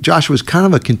 Josh, was kind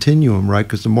of a continuum, right?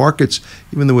 Because the markets,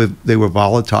 even though they were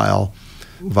volatility,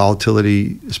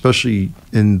 especially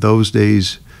in those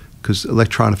days, because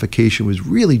electronification was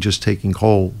really just taking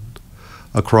hold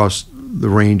across the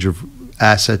range of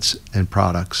assets and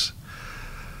products.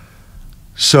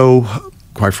 So,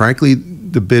 quite frankly,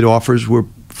 the bid offers were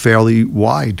fairly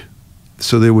wide.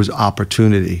 So there was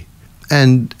opportunity.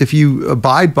 And if you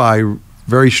abide by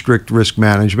very strict risk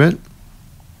management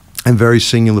and very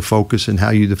singular focus in how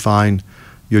you define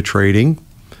your trading,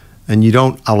 and you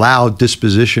don't allow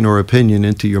disposition or opinion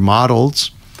into your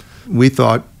models, we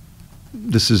thought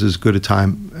this is as good a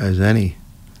time as any.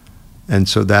 And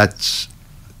so that's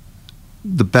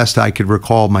the best I could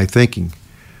recall my thinking.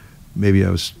 Maybe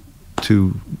I was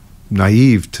too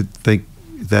naive to think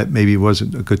that maybe it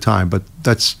wasn't a good time, but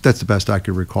that's the best I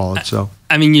could recall it. So,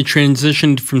 I mean, you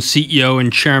transitioned from CEO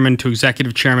and chairman to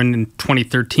executive chairman in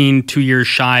 2013, 2 years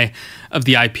shy of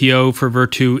the IPO for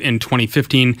Virtu in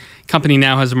 2015. Company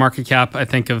now has a market cap, I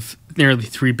think, of nearly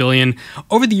 $3 billion.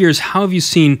 Over the years, how have you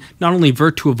seen not only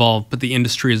Virtu evolve, but the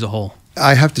industry as a whole?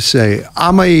 I have to say,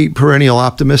 I'm a perennial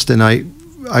optimist, and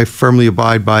I firmly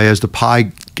abide by, as the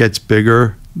pie gets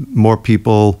bigger, more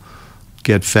people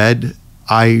get fed.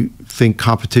 I think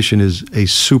competition is a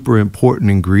super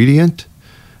important ingredient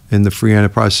in the free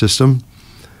enterprise system.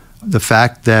 The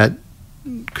fact that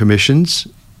commissions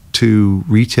to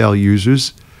retail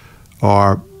users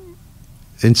are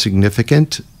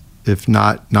insignificant, if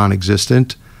not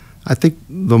non-existent. I think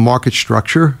the market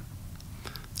structure,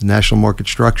 the national market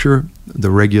structure,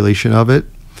 the regulation of it,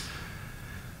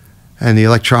 and the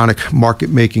electronic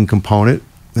market-making component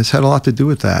has had a lot to do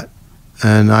with that.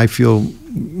 And I feel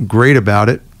great about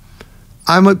it.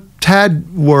 I'm a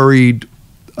tad worried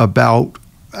about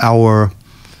our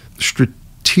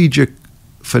strategic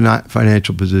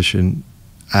financial position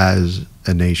as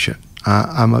a nation.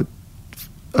 I'm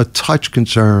a touch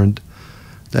concerned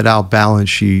that our balance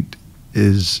sheet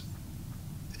is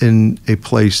in a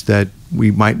place that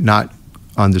we might not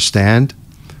understand.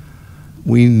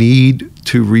 We need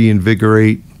to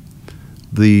reinvigorate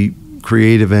the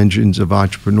creative engines of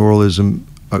entrepreneurialism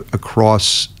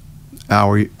across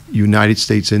our United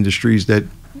States industries that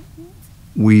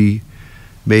we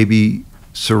maybe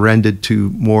surrendered to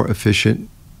more efficient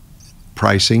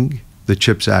pricing. The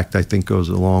CHIPS Act, I think, goes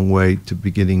a long way to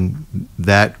beginning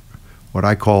that, what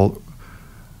I call,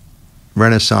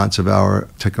 renaissance of our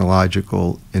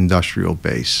technological industrial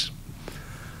base.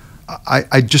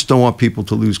 I just don't want people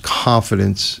to lose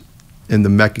confidence in the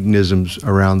mechanisms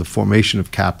around the formation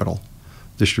of capital,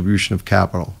 distribution of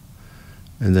capital,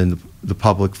 and then the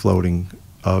public floating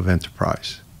of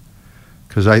enterprise.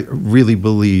 Because I really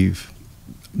believe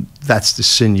that's the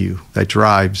sinew that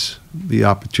drives the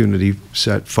opportunity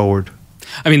set forward.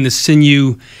 I mean, the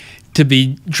sinew to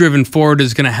be driven forward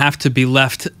is going to have to be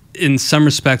left, in some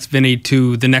respects, Vinnie,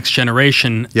 to the next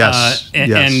generation. Yes.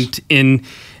 And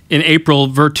in April,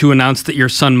 Virtu announced that your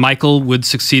son Michael would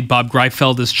succeed Bob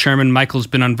Greifeld as chairman. Michael's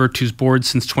been on Virtu's board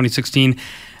since 2016.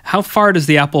 How far does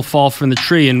the apple fall from the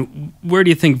tree, and where do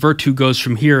you think Virtu goes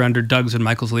from here under Doug's and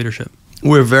Michael's leadership?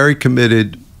 We're very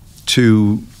committed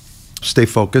to stay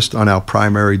focused on our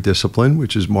primary discipline,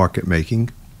 which is market making.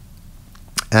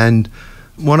 And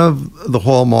one of the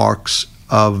hallmarks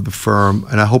of the firm,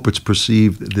 and I hope it's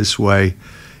perceived this way,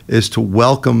 is to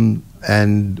welcome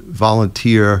and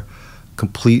volunteer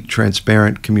complete,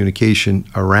 transparent communication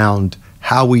around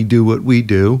how we do what we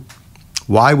do,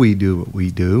 why we do what we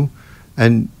do,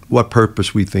 and what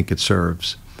purpose we think it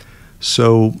serves.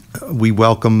 So we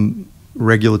welcome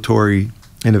regulatory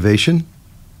innovation,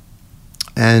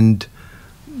 and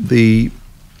the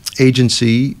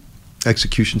agency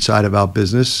execution side of our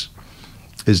business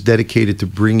is dedicated to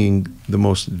bringing the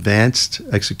most advanced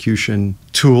execution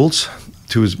tools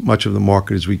to as much of the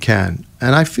market as we can.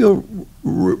 And I feel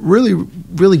really,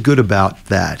 really good about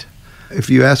that. If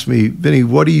you ask me, Vinnie,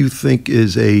 what do you think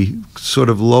is a sort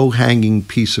of low-hanging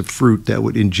piece of fruit that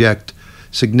would inject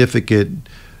significant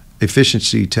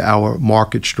efficiency to our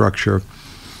market structure?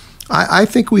 I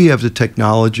think we have the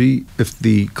technology, if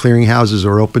the clearinghouses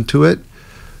are open to it,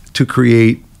 to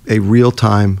create a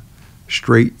real-time,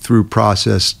 straight-through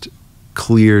processed,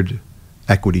 cleared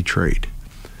equity trade.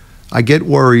 I get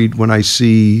worried when I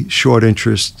see short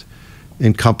interest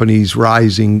in companies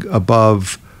rising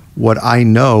above what I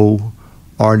know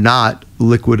are not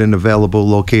liquid and available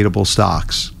locatable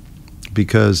stocks,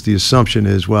 because the assumption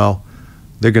is, well,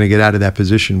 they're going to get out of that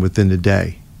position within the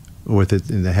day or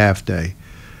within the half day.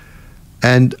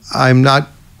 And I'm not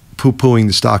poo-pooing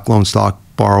the stock loan, stock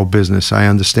borrow business. I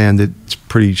understand that it's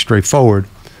pretty straightforward,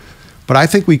 but I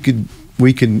think we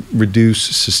can reduce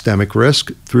systemic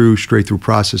risk through straight-through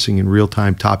processing and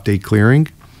real-time top-day clearing.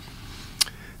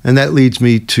 And that leads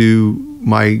me to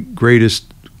my greatest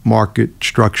market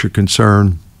structure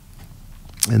concern,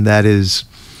 and that is,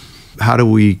 how do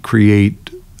we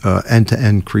create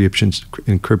end-to-end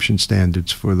encryption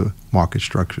standards for the market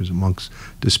structures amongst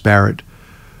disparate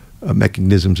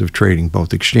mechanisms of trading,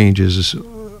 both exchanges,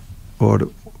 or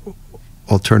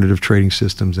alternative trading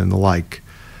systems and the like.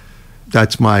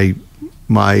 That's my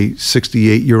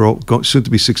 68-year-old, soon to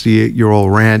be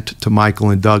 68-year-old rant to Michael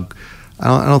and Doug.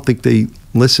 I don't think they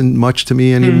listen much to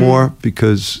me anymore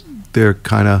because they're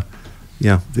kind of,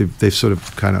 they've sort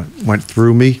of kind of went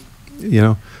through me,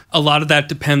 A lot of that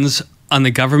depends on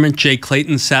the government. Jay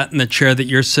Clayton sat in the chair that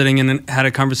you're sitting in and had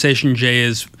a conversation. Jay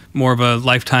is more of a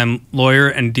lifetime lawyer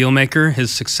and deal maker.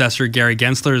 His successor, Gary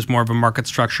Gensler, is more of a market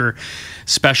structure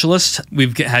specialist.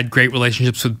 We've had great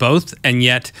relationships with both, and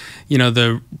yet,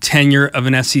 the tenure of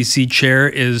an SEC chair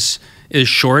is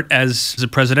short as a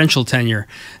presidential tenure.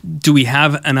 Do we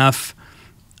have enough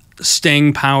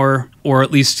staying power or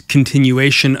at least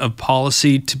continuation of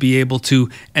policy to be able to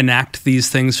enact these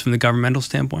things from the governmental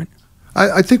standpoint?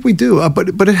 I think we do, but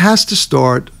it has to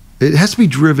start, it has to be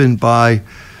driven by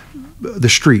the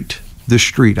street. The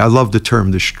street. I love the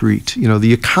term, the street.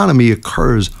 The economy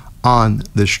occurs on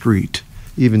the street,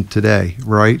 even today,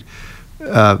 right?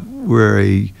 We're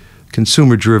a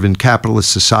consumer-driven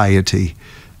capitalist society,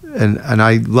 and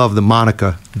I love the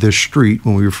moniker, the street,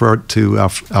 when we refer to our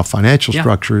financial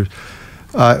structure.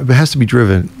 It has to be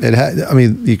driven.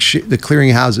 The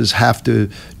clearinghouses have to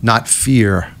not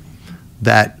fear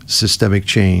that systemic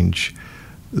change.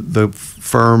 The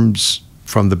firms,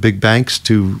 from the big banks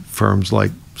to firms like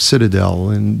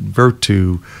Citadel and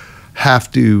Virtu,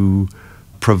 have to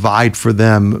provide for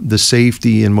them the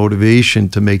safety and motivation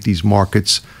to make these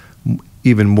markets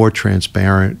even more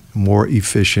transparent, more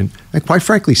efficient, and quite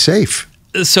frankly, safe.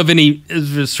 So, Vinnie,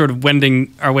 as we're sort of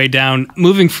wending our way down,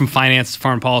 moving from finance to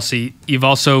foreign policy, you've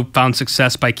also found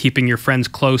success by keeping your friends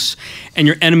close and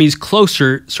your enemies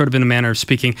closer, sort of in a manner of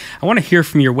speaking. I want to hear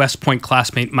from your West Point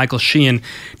classmate, Michael Sheehan,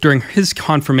 during his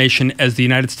confirmation as the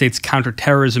United States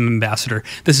counterterrorism ambassador.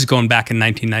 This is going back in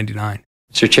 1999.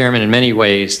 Mr. Chairman, in many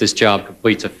ways, this job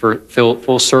completes a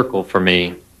full circle for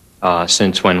me,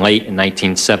 since when late in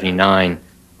 1979,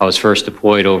 I was first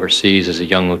deployed overseas as a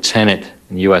young lieutenant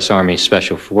in the U.S. Army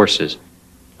Special Forces.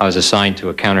 I was assigned to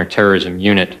a counterterrorism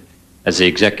unit as the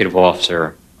executive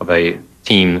officer of a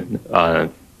team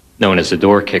known as the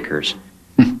Door Kickers.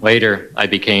 Later, I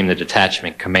became the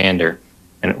detachment commander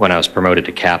when I was promoted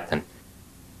to captain.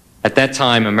 At that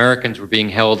time, Americans were being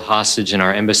held hostage in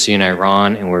our embassy in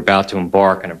Iran and were about to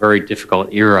embark on a very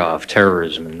difficult era of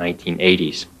terrorism in the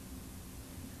 1980s.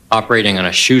 Operating on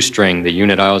a shoestring, the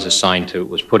unit I was assigned to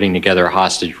was putting together a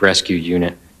hostage rescue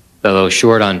unit that, though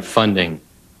short on funding,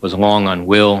 was long on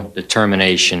will,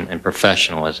 determination, and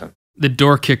professionalism. The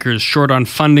Door Kickers, short on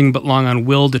funding but long on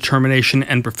will, determination,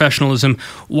 and professionalism.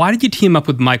 Why did you team up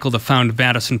with Michael to found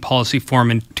Madison Policy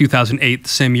Forum in 2008, the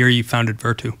same year you founded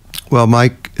Virtu? Well,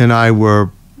 Mike and I were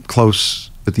close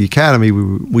at the Academy.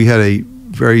 We had a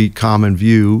very common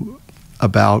view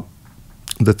about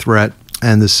the threat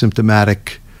and the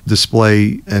symptomatic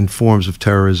display and forms of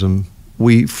terrorism.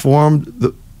 We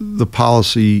formed the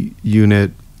policy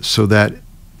unit so that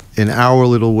in our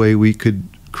little way we could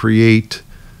create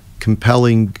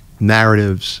compelling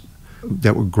narratives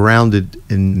that were grounded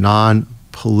in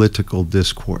non-political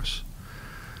discourse,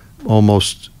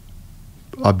 almost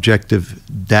objective,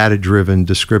 data-driven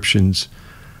descriptions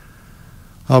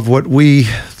of what we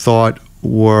thought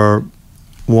were,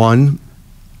 one,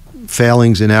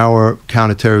 failings in our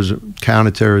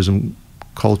counterterrorism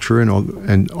culture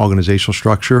and organizational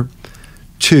structure.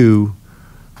 Two,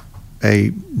 a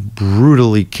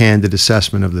brutally candid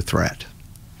assessment of the threat.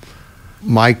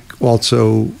 Mike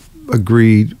also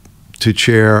agreed to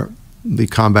chair the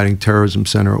Combating Terrorism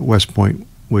Center at West Point,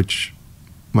 which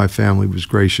my family was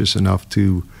gracious enough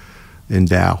to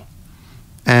endow.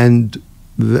 And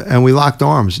we locked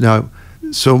arms. Now,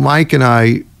 so Mike and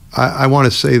I want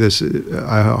to say this,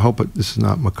 I hope this is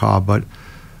not macabre, but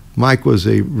Mike was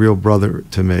a real brother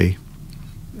to me.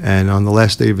 And on the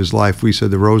last day of his life, we said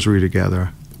the rosary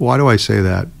together. Why do I say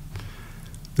that?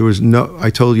 I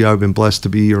told you I've been blessed to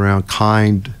be around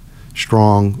kind,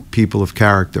 strong people of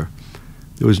character.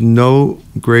 There was no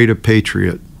greater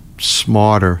patriot,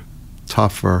 smarter,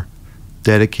 tougher,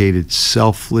 dedicated,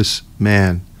 selfless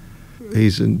man.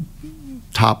 He's in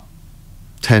top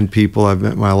 10 people I've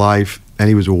met in my life, and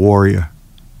he was a warrior,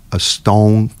 a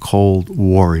stone-cold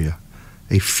warrior,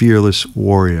 a fearless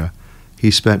warrior. He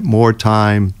spent more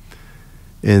time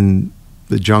in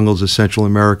the jungles of Central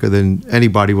America than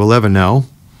anybody will ever know,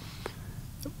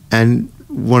 and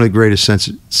one of the greatest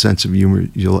sense of humor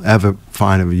you'll ever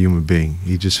find of a human being.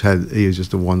 He is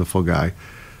just a wonderful guy.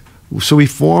 So we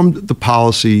formed the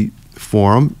policy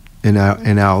forum in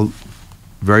our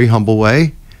very humble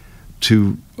way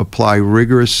to apply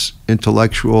rigorous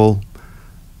intellectual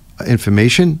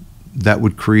information that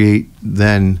would create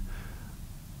then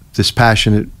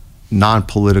dispassionate,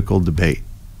 non-political debate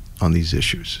on these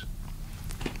issues.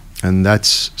 And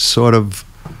that's sort of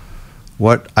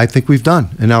what I think we've done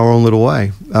in our own little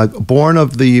way. Born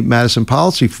of the Madison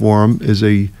Policy Forum is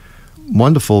a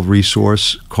wonderful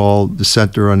resource called the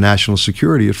Center on National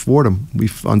Security at Fordham. We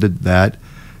funded that.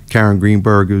 Karen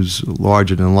Greenberg, who's a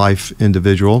larger-than-life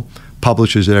individual,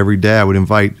 publishes it every day. I would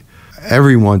invite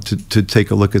everyone to take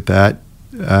a look at that.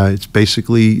 It's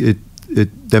basically,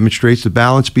 it demonstrates the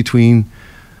balance between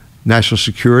national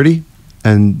security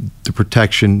and the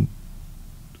protection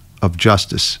of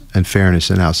justice and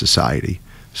fairness in our society.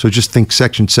 So just think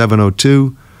Section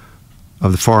 702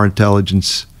 of the Foreign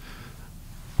Intelligence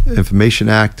Information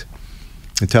Act,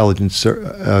 Intelligence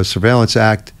Surveillance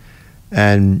Act,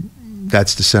 and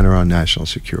that's the Center on National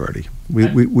Security.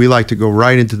 We like to go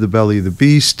right into the belly of the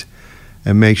beast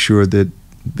and make sure that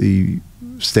the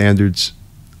standards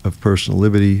of personal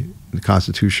liberty and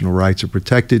constitutional rights are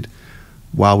protected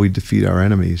while we defeat our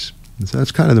enemies. And so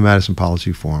that's kind of the Madison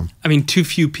Policy Forum. I mean, too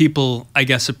few people, I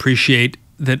guess, appreciate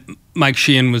that Mike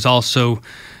Sheehan was also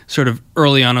sort of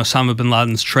early on Osama bin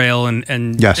Laden's trail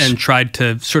and tried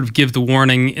to sort of give the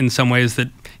warning in some ways that,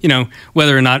 you know,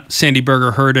 whether or not Sandy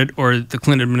Berger heard it or the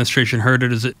Clinton administration heard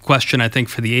it is a question, I think,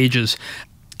 for the ages.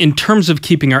 In terms of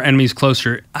keeping our enemies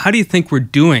closer, how do you think we're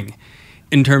doing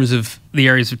in terms of the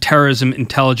areas of terrorism,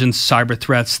 intelligence, cyber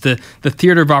threats? The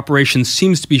theater of operations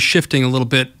seems to be shifting a little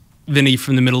bit, Vinnie,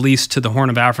 from the Middle East to the Horn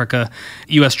of Africa.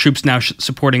 U.S. troops now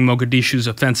supporting Mogadishu's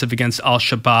offensive against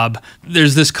al-Shabaab.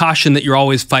 There's this caution that you're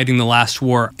always fighting the last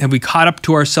war. Have we caught up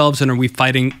to ourselves, and are we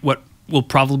fighting what will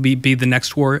probably be the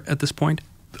next war at this point?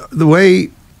 The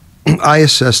way I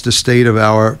assess the state of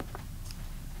our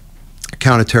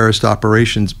counter-terrorist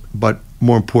operations, but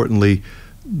more importantly,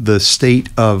 the state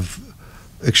of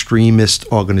extremist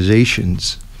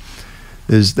organizations,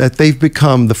 is that they've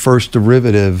become the first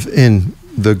derivative in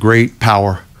the great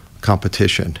power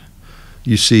competition.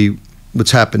 You see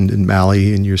what's happened in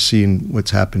Mali, and you're seeing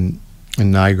what's happened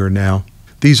in Niger now.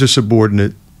 These are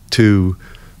subordinate to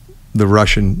the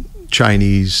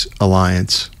Russian-Chinese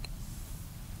alliance.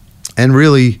 And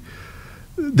really,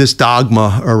 this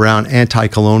dogma around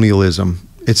anti-colonialism,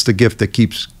 it's the gift that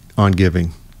keeps on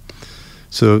giving.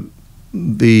 So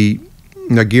the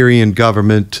Nigerian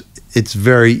government, it's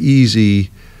very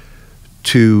easy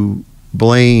to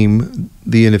blame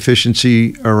the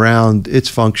inefficiency around its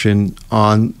function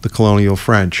on the colonial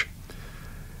French.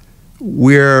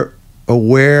 We're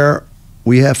aware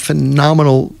we have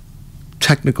phenomenal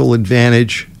technical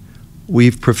advantage.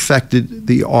 We've perfected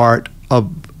the art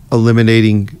of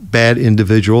eliminating bad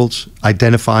individuals,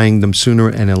 identifying them sooner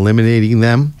and eliminating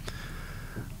them.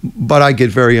 But I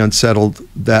get very unsettled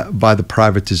that by the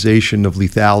privatization of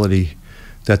lethality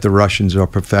that the Russians are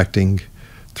perfecting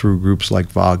through groups like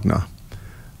Wagner.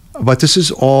 But this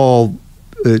is all,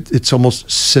 it's almost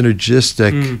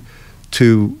synergistic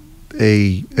to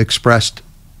a expressed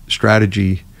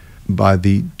strategy by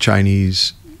the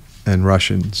Chinese and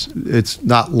Russians. It's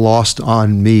not lost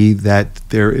on me that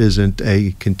there isn't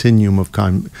a continuum of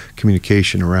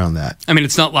communication around that. I mean,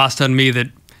 it's not lost on me that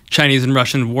Chinese and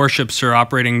Russian warships are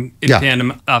operating in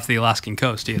tandem off the Alaskan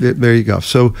coast either. There you go.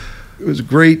 So it was a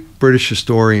great British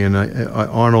historian,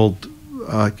 Arnold,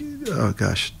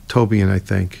 Tobian, I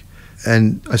think.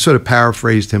 And I sort of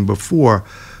paraphrased him before,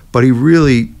 but he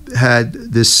really had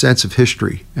this sense of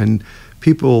history. And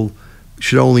people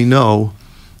should only know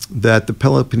that the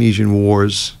Peloponnesian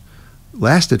Wars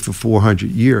lasted for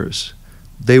 400 years.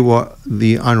 They were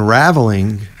the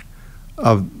unraveling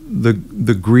of the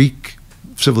Greek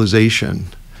civilization,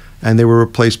 and they were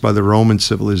replaced by the Roman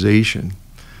civilization.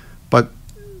 But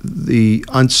the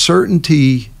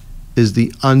uncertainty is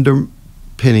the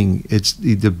underpinning, it's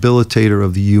the debilitator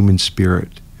of the human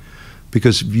spirit.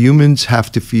 Because humans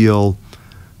have to feel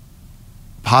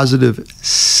positive,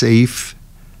 safe,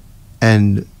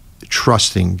 and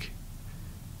trusting,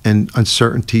 and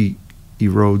uncertainty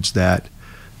erodes that.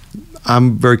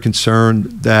 I'm very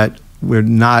concerned that we're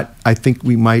not, I think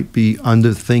we might be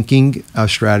underthinking our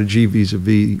strategy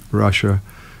vis-a-vis Russia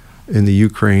in the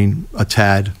Ukraine a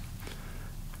tad.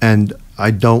 And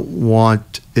I don't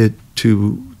want it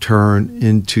to turn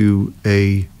into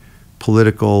a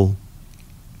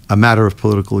matter of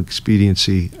political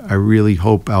expediency. I really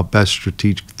hope our best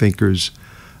strategic thinkers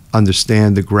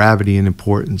understand the gravity and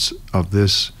importance of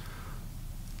this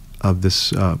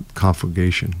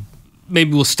conflagration.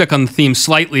 Maybe we'll stick on the theme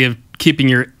slightly of keeping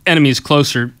your enemies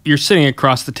closer. You're sitting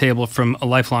across the table from a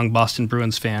lifelong Boston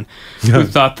Bruins fan who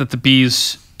thought that the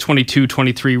Bees'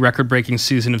 22-23 record-breaking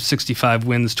season of 65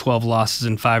 wins, 12 losses,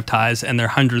 and 5 ties, and their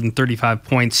 135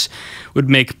 points would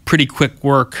make pretty quick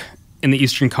work in the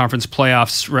Eastern Conference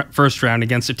playoffs first round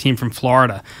against a team from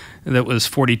Florida that was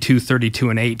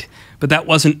 42-32-8. But that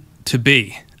wasn't to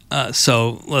be.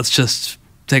 So let's just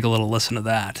take a little listen to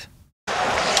that.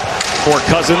 For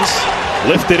Cousins,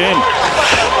 lifted in.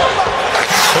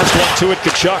 First one to it,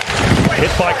 Kachuk. Hit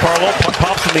by Carlo, puck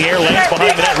pops in the air, lands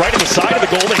behind the net, right at the side of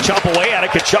the goal. They chop away at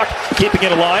it. Kachuk keeping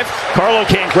it alive. Carlo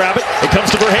can't grab it. It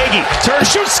comes to Verhaeghe. Turns,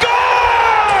 shoots,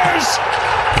 scores!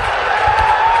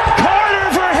 Carter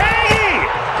Verhaeghe!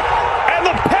 And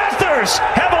the Panthers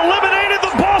have eliminated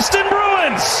the Boston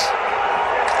Bruins!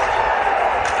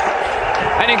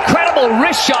 An incredible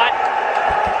wrist shot.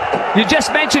 You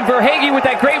just mentioned Verhaeghe with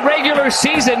that great regular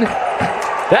season.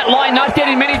 That line not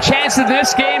getting many chances in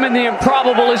this game, and the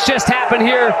improbable has just happened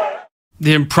here.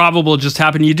 The improbable just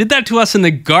happened. You did that to us in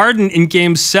the Garden in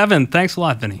Game 7. Thanks a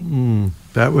lot, Vinnie.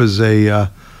 That was a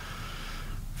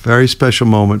very special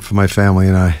moment for my family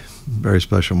and I. Very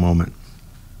special moment.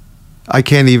 I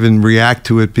can't even react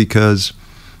to it because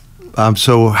I'm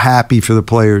so happy for the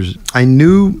players. I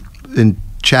knew in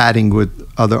chatting with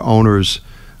other owners,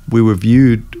 we were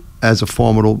viewed as a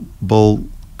formidable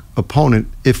opponent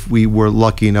if we were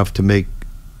lucky enough to make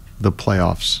the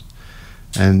playoffs.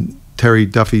 And Terry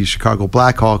Duffy's Chicago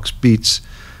Blackhawks beats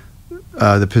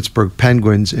the Pittsburgh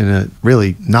Penguins in a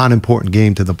really non-important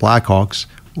game to the Blackhawks.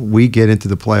 We get into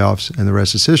the playoffs, and the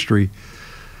rest is history.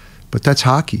 But that's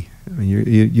hockey. I mean,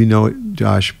 you know it,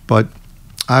 Josh. But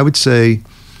I would say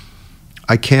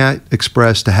I can't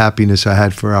express the happiness I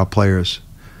had for our players.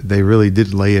 They really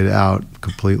did lay it out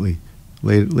completely,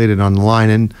 laid it on the line.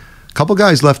 And a couple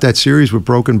guys left that series with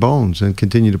broken bones and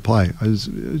continue to play. It was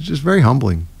just very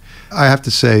humbling. I have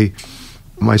to say,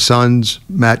 my sons,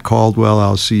 Matt Caldwell,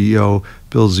 our CEO,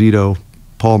 Bill Zito,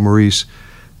 Paul Maurice,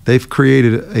 they've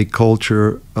created a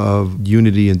culture of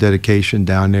unity and dedication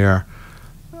down there,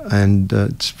 and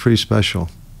it's pretty special.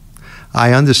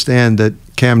 I understand that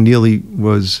Cam Neely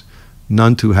was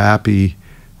none too happy,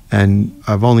 and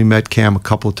I've only met Cam a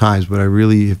couple of times, but I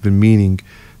really have been meaning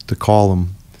to call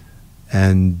him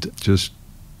and just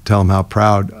tell him how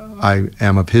proud I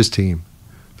am of his team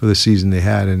for the season they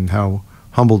had and how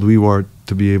humbled we were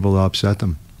to be able to upset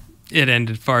them. It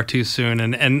ended far too soon.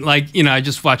 And like, you know, I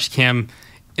just watched Cam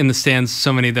in the stands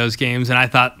so many of those games, and I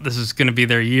thought this was going to be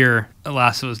their year.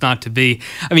 Alas, it was not to be.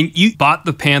 I mean, you bought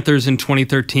the Panthers in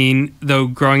 2013, though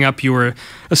growing up you were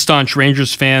a staunch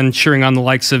Rangers fan, cheering on the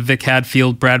likes of Vic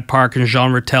Hadfield, Brad Park, and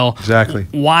Jean Rattel. Exactly.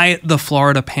 Why the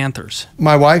Florida Panthers?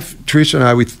 My wife, Teresa, and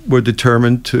I were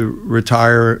determined to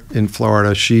retire in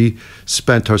Florida. She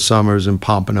spent her summers in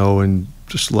Pompano and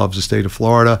just loves the state of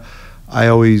Florida.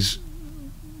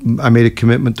 I made a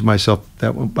commitment to myself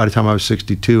that by the time I was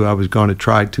 62, I was going to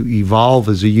try to evolve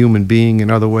as a human being in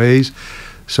other ways.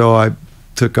 So I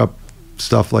took up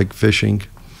stuff like fishing,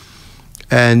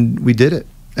 and we did it.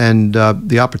 And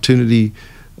the opportunity,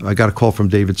 I got a call from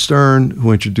David Stern,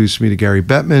 who introduced me to Gary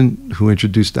Bettman, who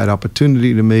introduced that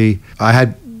opportunity to me. I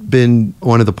had been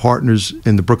one of the partners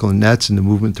in the Brooklyn Nets in the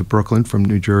movement to Brooklyn from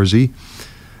New Jersey,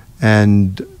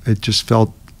 and it just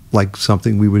felt like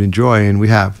something we would enjoy, and we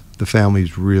have. The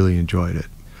family's really enjoyed it.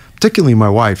 Particularly my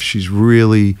wife. She's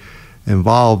really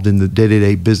involved in the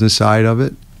day-to-day business side of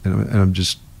it, and I'm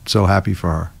just so happy for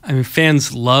her. I mean,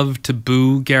 fans love to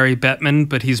boo Gary Bettman,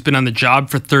 but he's been on the job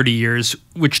for 30 years,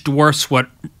 which dwarfs what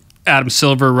Adam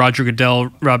Silver, Roger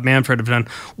Goodell, Rob Manfred have done.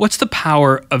 What's the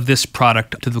power of this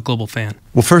product to the global fan?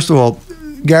 Well, first of all,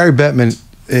 Gary Bettman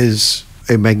is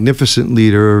a magnificent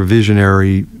leader,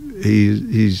 visionary.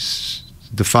 He's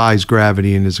defies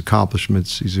gravity in his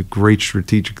accomplishments. He's a great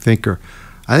strategic thinker.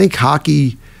 I think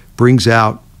hockey brings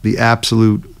out the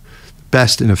absolute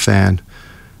best in a fan.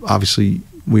 Obviously,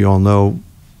 we all know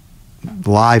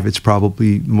live it's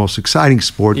probably the most exciting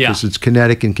sport because it's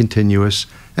kinetic and continuous,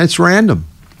 and it's random.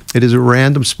 It is a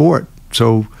random sport.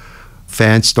 So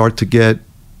fans start to get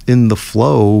in the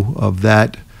flow of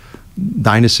that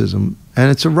dynamism, and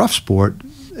it's a rough sport.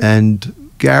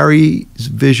 And Gary's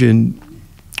vision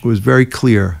was very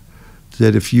clear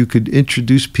that if you could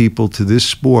introduce people to this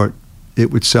sport,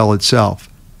 it would sell itself.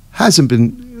 Hasn't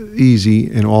been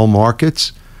easy in all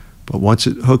markets, but once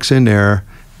it hooks in there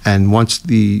and once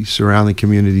the surrounding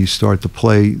communities start to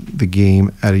play the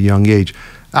game at a young age,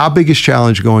 our biggest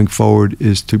challenge going forward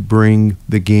is to bring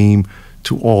the game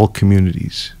to all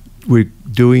communities. We're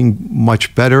doing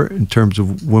much better in terms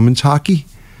of women's hockey,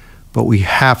 but we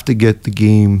have to get the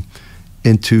game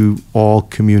into all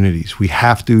communities. We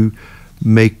have to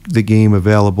make the game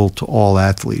available to all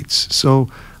athletes. So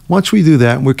once we do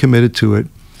that, and we're committed to it,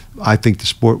 I think the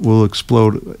sport will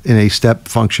explode in a step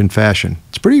function fashion.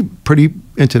 It's pretty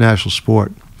international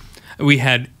sport. We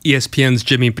had ESPN's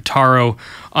Jimmy Pitaro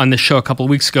on the show a couple of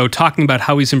weeks ago talking about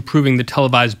how he's improving the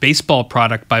televised baseball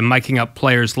product by miking up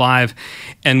players live.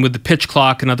 And with the pitch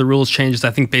clock and other rules changes,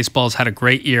 I think baseball's had a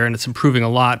great year and it's improving a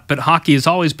lot. But hockey has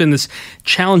always been this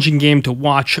challenging game to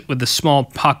watch with the small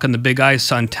puck on the big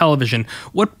ice on television.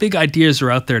 What big ideas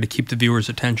are out there to keep the viewer's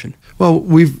attention? Well,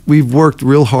 we've worked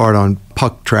real hard on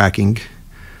puck tracking.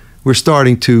 We're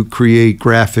starting to create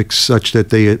graphics such that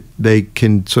they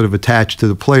can sort of attach to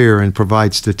the player and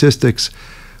provide statistics.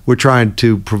 We're trying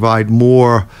to provide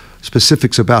more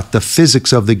specifics about the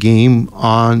physics of the game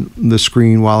on the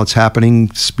screen while it's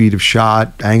happening, speed of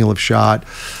shot, angle of shot,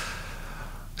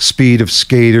 speed of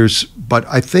skaters. But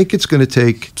I think it's going to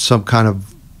take some kind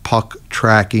of puck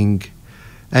tracking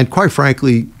and, quite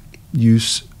frankly,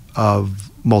 use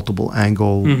of multiple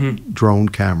angle drone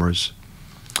cameras.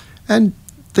 And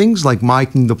things like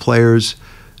miking the players,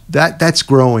 that's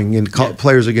growing, and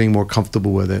players are getting more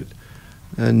comfortable with it.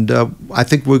 And I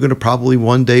think we're going to probably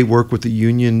one day work with the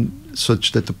union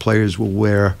such that the players will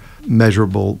wear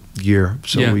measurable gear,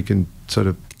 so we can sort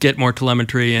of get more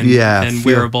telemetry and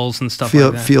wearables and stuff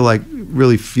like that.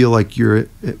 Really feel like you're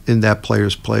in that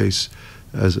player's place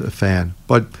as a fan.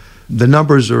 But the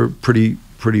numbers are pretty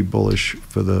bullish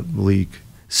for the league.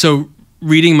 So,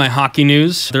 reading my hockey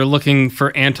news, they're looking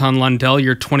for Anton Lundell,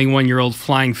 your 21-year-old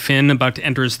flying Finn, about to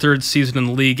enter his third season in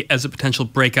the league as a potential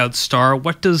breakout star.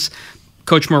 What does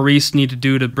Coach Maurice need to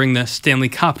do to bring the Stanley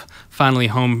Cup finally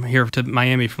home here to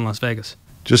Miami from Las Vegas?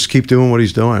 Just keep doing what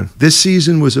he's doing. This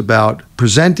season was about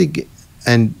presenting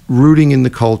and rooting in the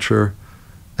culture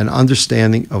and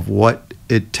understanding of what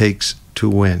it takes to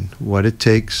win, what it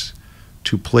takes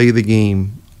to play the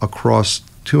game across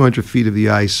 200 feet of the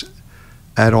ice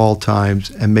at all times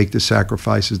and make the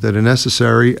sacrifices that are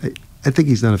necessary. I think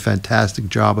he's done a fantastic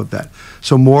job of that.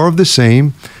 So more of the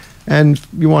same, and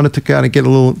you wanted to kind of get a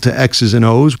little to X's and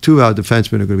O's. Two of our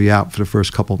defensemen are going to be out for the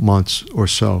first couple of months or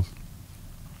so.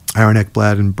 Aaron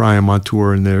Ekblad and Brian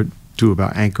Montour, and they're two of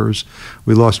our anchors.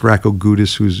 We lost Racco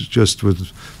Gudis, who's just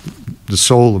was the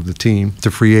soul of the team,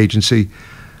 to free agency.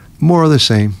 More of the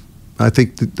same. I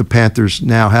think the Panthers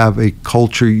now have a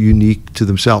culture unique to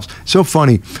themselves. So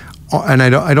funny. And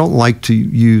I don't like to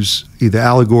use either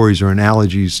allegories or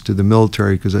analogies to the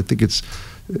military because I think it's,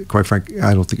 quite frankly,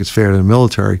 I don't think it's fair to the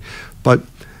military. But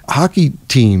hockey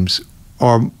teams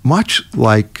are much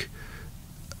like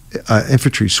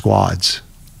infantry squads.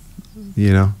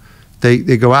 You know,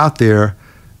 they go out there,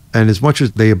 and as much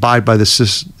as they abide by the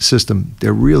system,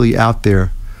 they're really out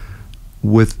there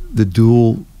with the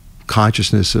dual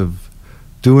consciousness of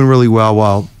doing really well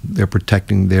while they're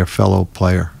protecting their fellow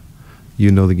player. You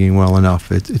know the game well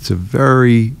enough. It's a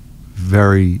very,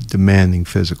 very demanding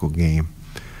physical game.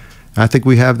 And I think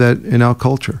we have that in our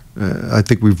culture. I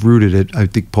think we've rooted it. I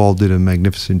think Paul did a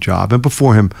magnificent job. And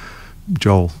before him,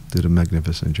 Joel did a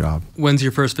magnificent job. When's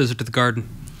your first visit to the Garden?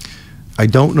 I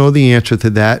don't know the answer to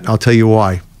that. I'll tell you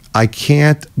why. I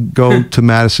can't go to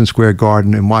Madison Square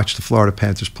Garden and watch the Florida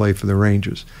Panthers play for the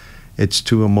Rangers. It's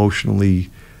too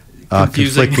emotionally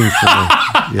conflicting for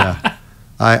me. Yeah.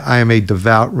 I am a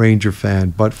devout Ranger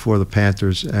fan, but for the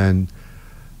Panthers, and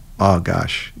oh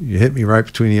gosh, you hit me right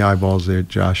between the eyeballs there,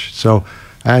 Josh. So,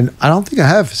 and I don't think I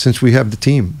have since we have the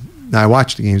team. Now I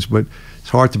watch the games, but it's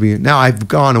hard to be. Now I've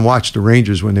gone and watched the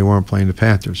Rangers when they weren't playing the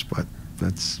Panthers, but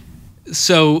that's.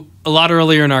 So a lot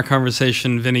earlier in our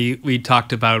conversation, Vinnie, we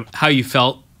talked about how you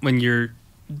felt when your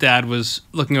dad was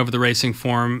looking over the racing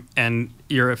form and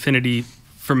your affinity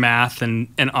for math and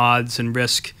odds and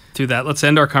risk through that. Let's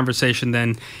end our conversation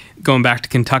then going back to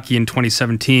Kentucky in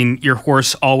 2017. Your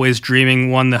horse, Always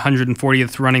Dreaming, won the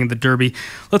 140th running of the Derby.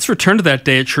 Let's return to that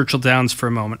day at Churchill Downs for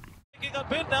a moment. Taking a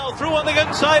bid now through on the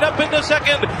inside, up into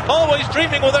second. Always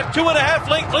Dreaming with a 2.5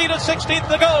 length lead, a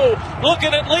 16th to go.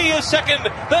 Looking at Lee is second.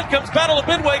 Then comes Battle of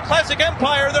Midway, Classic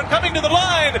Empire. They're coming to the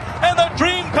line, and the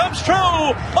dream comes true.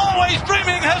 Always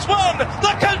Dreaming has won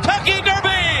the Kentucky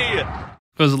Derby.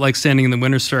 What was it like standing in the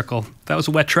winner's circle? That was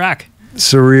a wet track.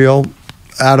 Surreal,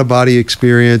 out-of-body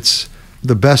experience.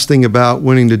 The best thing about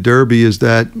winning the Derby is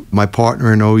that my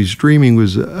partner in Always Dreaming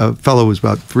was a fellow who was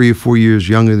about 3 or 4 years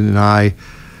younger than I,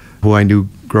 who I knew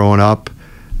growing up,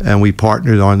 and we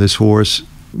partnered on this horse.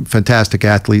 Fantastic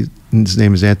athlete. His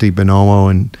name is Anthony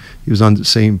Bonomo, and he was on the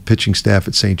same pitching staff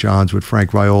at St. John's with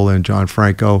Frank Viola and John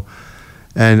Franco.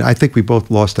 And I think we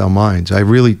both lost our minds. I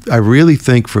really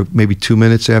think for maybe 2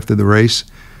 minutes after the race,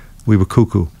 we were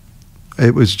cuckoo.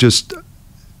 It was just,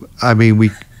 I mean, we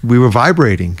were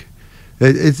vibrating.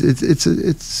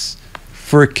 It's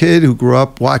for a kid who grew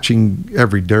up watching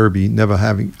every Derby,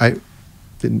 I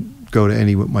didn't go to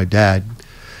any with my dad.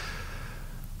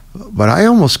 But I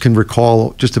almost can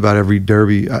recall just about every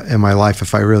Derby in my life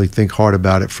if I really think hard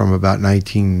about it from about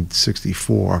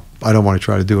 1964. I don't want to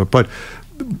try to do it. But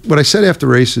what I said after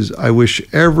races, I wish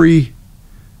every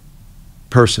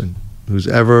person who's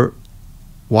ever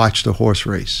watched a horse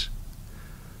race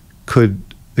could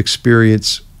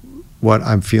experience what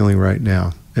I'm feeling right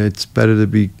now. It's better to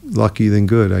be lucky than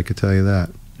good, I could tell you that.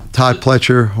 Todd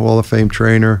Pletcher, Hall of Fame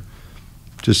trainer,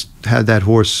 just had that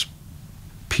horse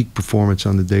peak performance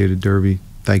on the day of the Derby.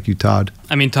 Thank you, Todd.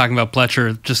 I mean, talking about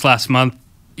Pletcher, just last month,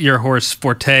 your horse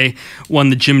Forte won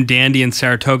the Jim Dandy in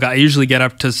Saratoga. I usually get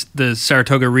up to the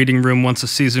Saratoga reading room once a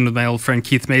season with my old friend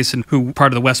Keith Mason, who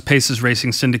part of the West Paces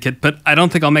Racing Syndicate, but I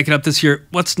don't think I'll make it up this year.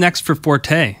 What's next for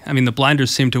Forte? I mean, the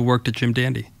blinders seem to have worked at Jim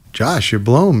Dandy. Josh, you're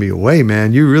blowing me away,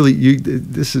 man.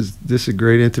 This is a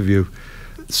great interview.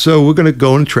 So we're going to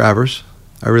go in Travers.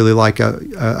 I really like,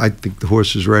 I think the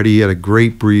horse is ready. He had a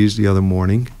great breeze the other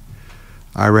morning.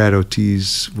 Irad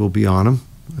Ortiz will be on him.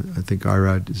 I think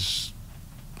Irad is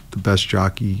the best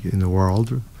jockey in the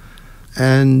world.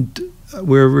 And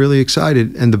we're really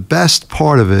excited. And the best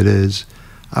part of it is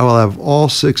I will have all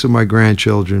 6 of my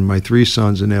grandchildren, my 3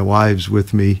 sons and their wives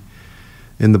with me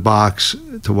in the box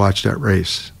to watch that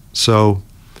race. So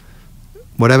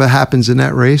whatever happens in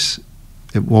that race,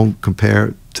 it won't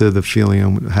compare to the feeling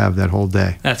I'm going to have that whole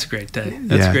day. That's a great day.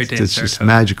 That's a great day. It's just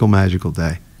magical, magical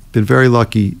day. Been very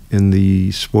lucky in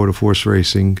the sport of horse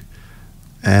racing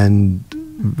and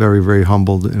very, very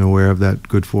humbled and aware of that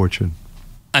good fortune.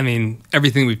 I mean,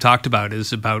 everything we've talked about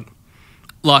is about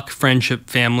luck, friendship,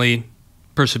 family,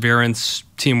 perseverance,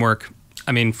 teamwork.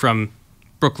 I mean, from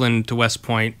Brooklyn to West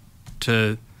Point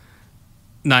to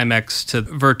NYMEX to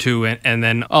Virtu, and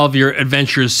then all of your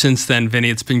adventures since then,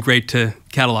 Vinnie. It's been great to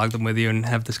catalog them with you and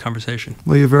have this conversation.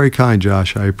 Well, you're very kind,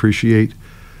 Josh. I appreciate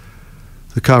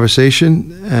the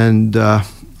conversation, and I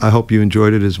hope you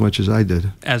enjoyed it as much as I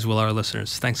did. As will our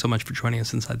listeners. Thanks so much for joining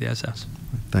us inside the ISS.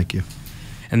 Thank you.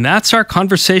 And that's our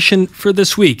conversation for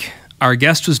this week. Our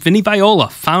guest was Vinnie Viola,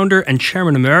 founder and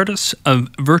chairman emeritus of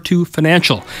Virtu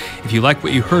Financial. If you like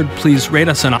what you heard, please rate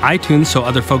us on iTunes so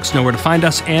other folks know where to find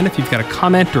us. And if you've got a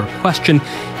comment or a question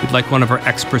you'd like one of our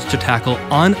experts to tackle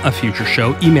on a future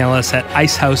show, email us at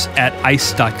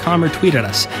icehouse@ice.com or tweet at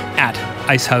us at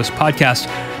Icehouse Podcast.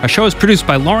 Our show is produced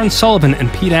by Lauren Sullivan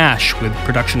and Pete Ash, with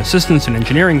production assistance and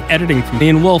engineering editing from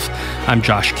Ian Wolfe. I'm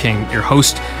Josh King, your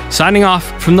host, signing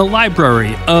off from the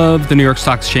library of the New York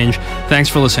Stock Exchange. Thanks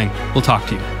for listening. We'll talk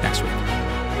to you next week.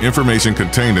 Information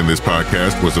contained in this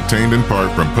podcast was obtained in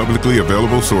part from publicly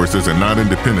available sources and not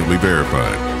independently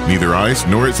verified. Neither ICE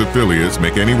nor its affiliates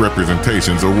make any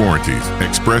representations or warranties,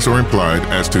 express or implied,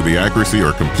 as to the accuracy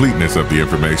or completeness of the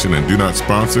information, and do not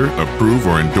sponsor, approve,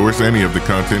 or endorse any of the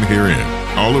content herein,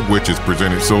 all of which is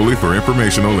presented solely for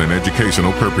informational and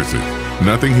educational purposes.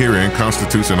 Nothing herein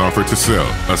constitutes an offer to sell,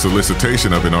 a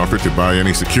solicitation of an offer to buy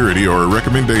any security, or a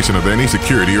recommendation of any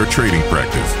security or trading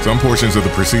practice. Some portions of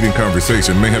the preceding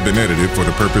conversation may have been edited for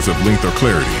the purpose of length or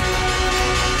clarity.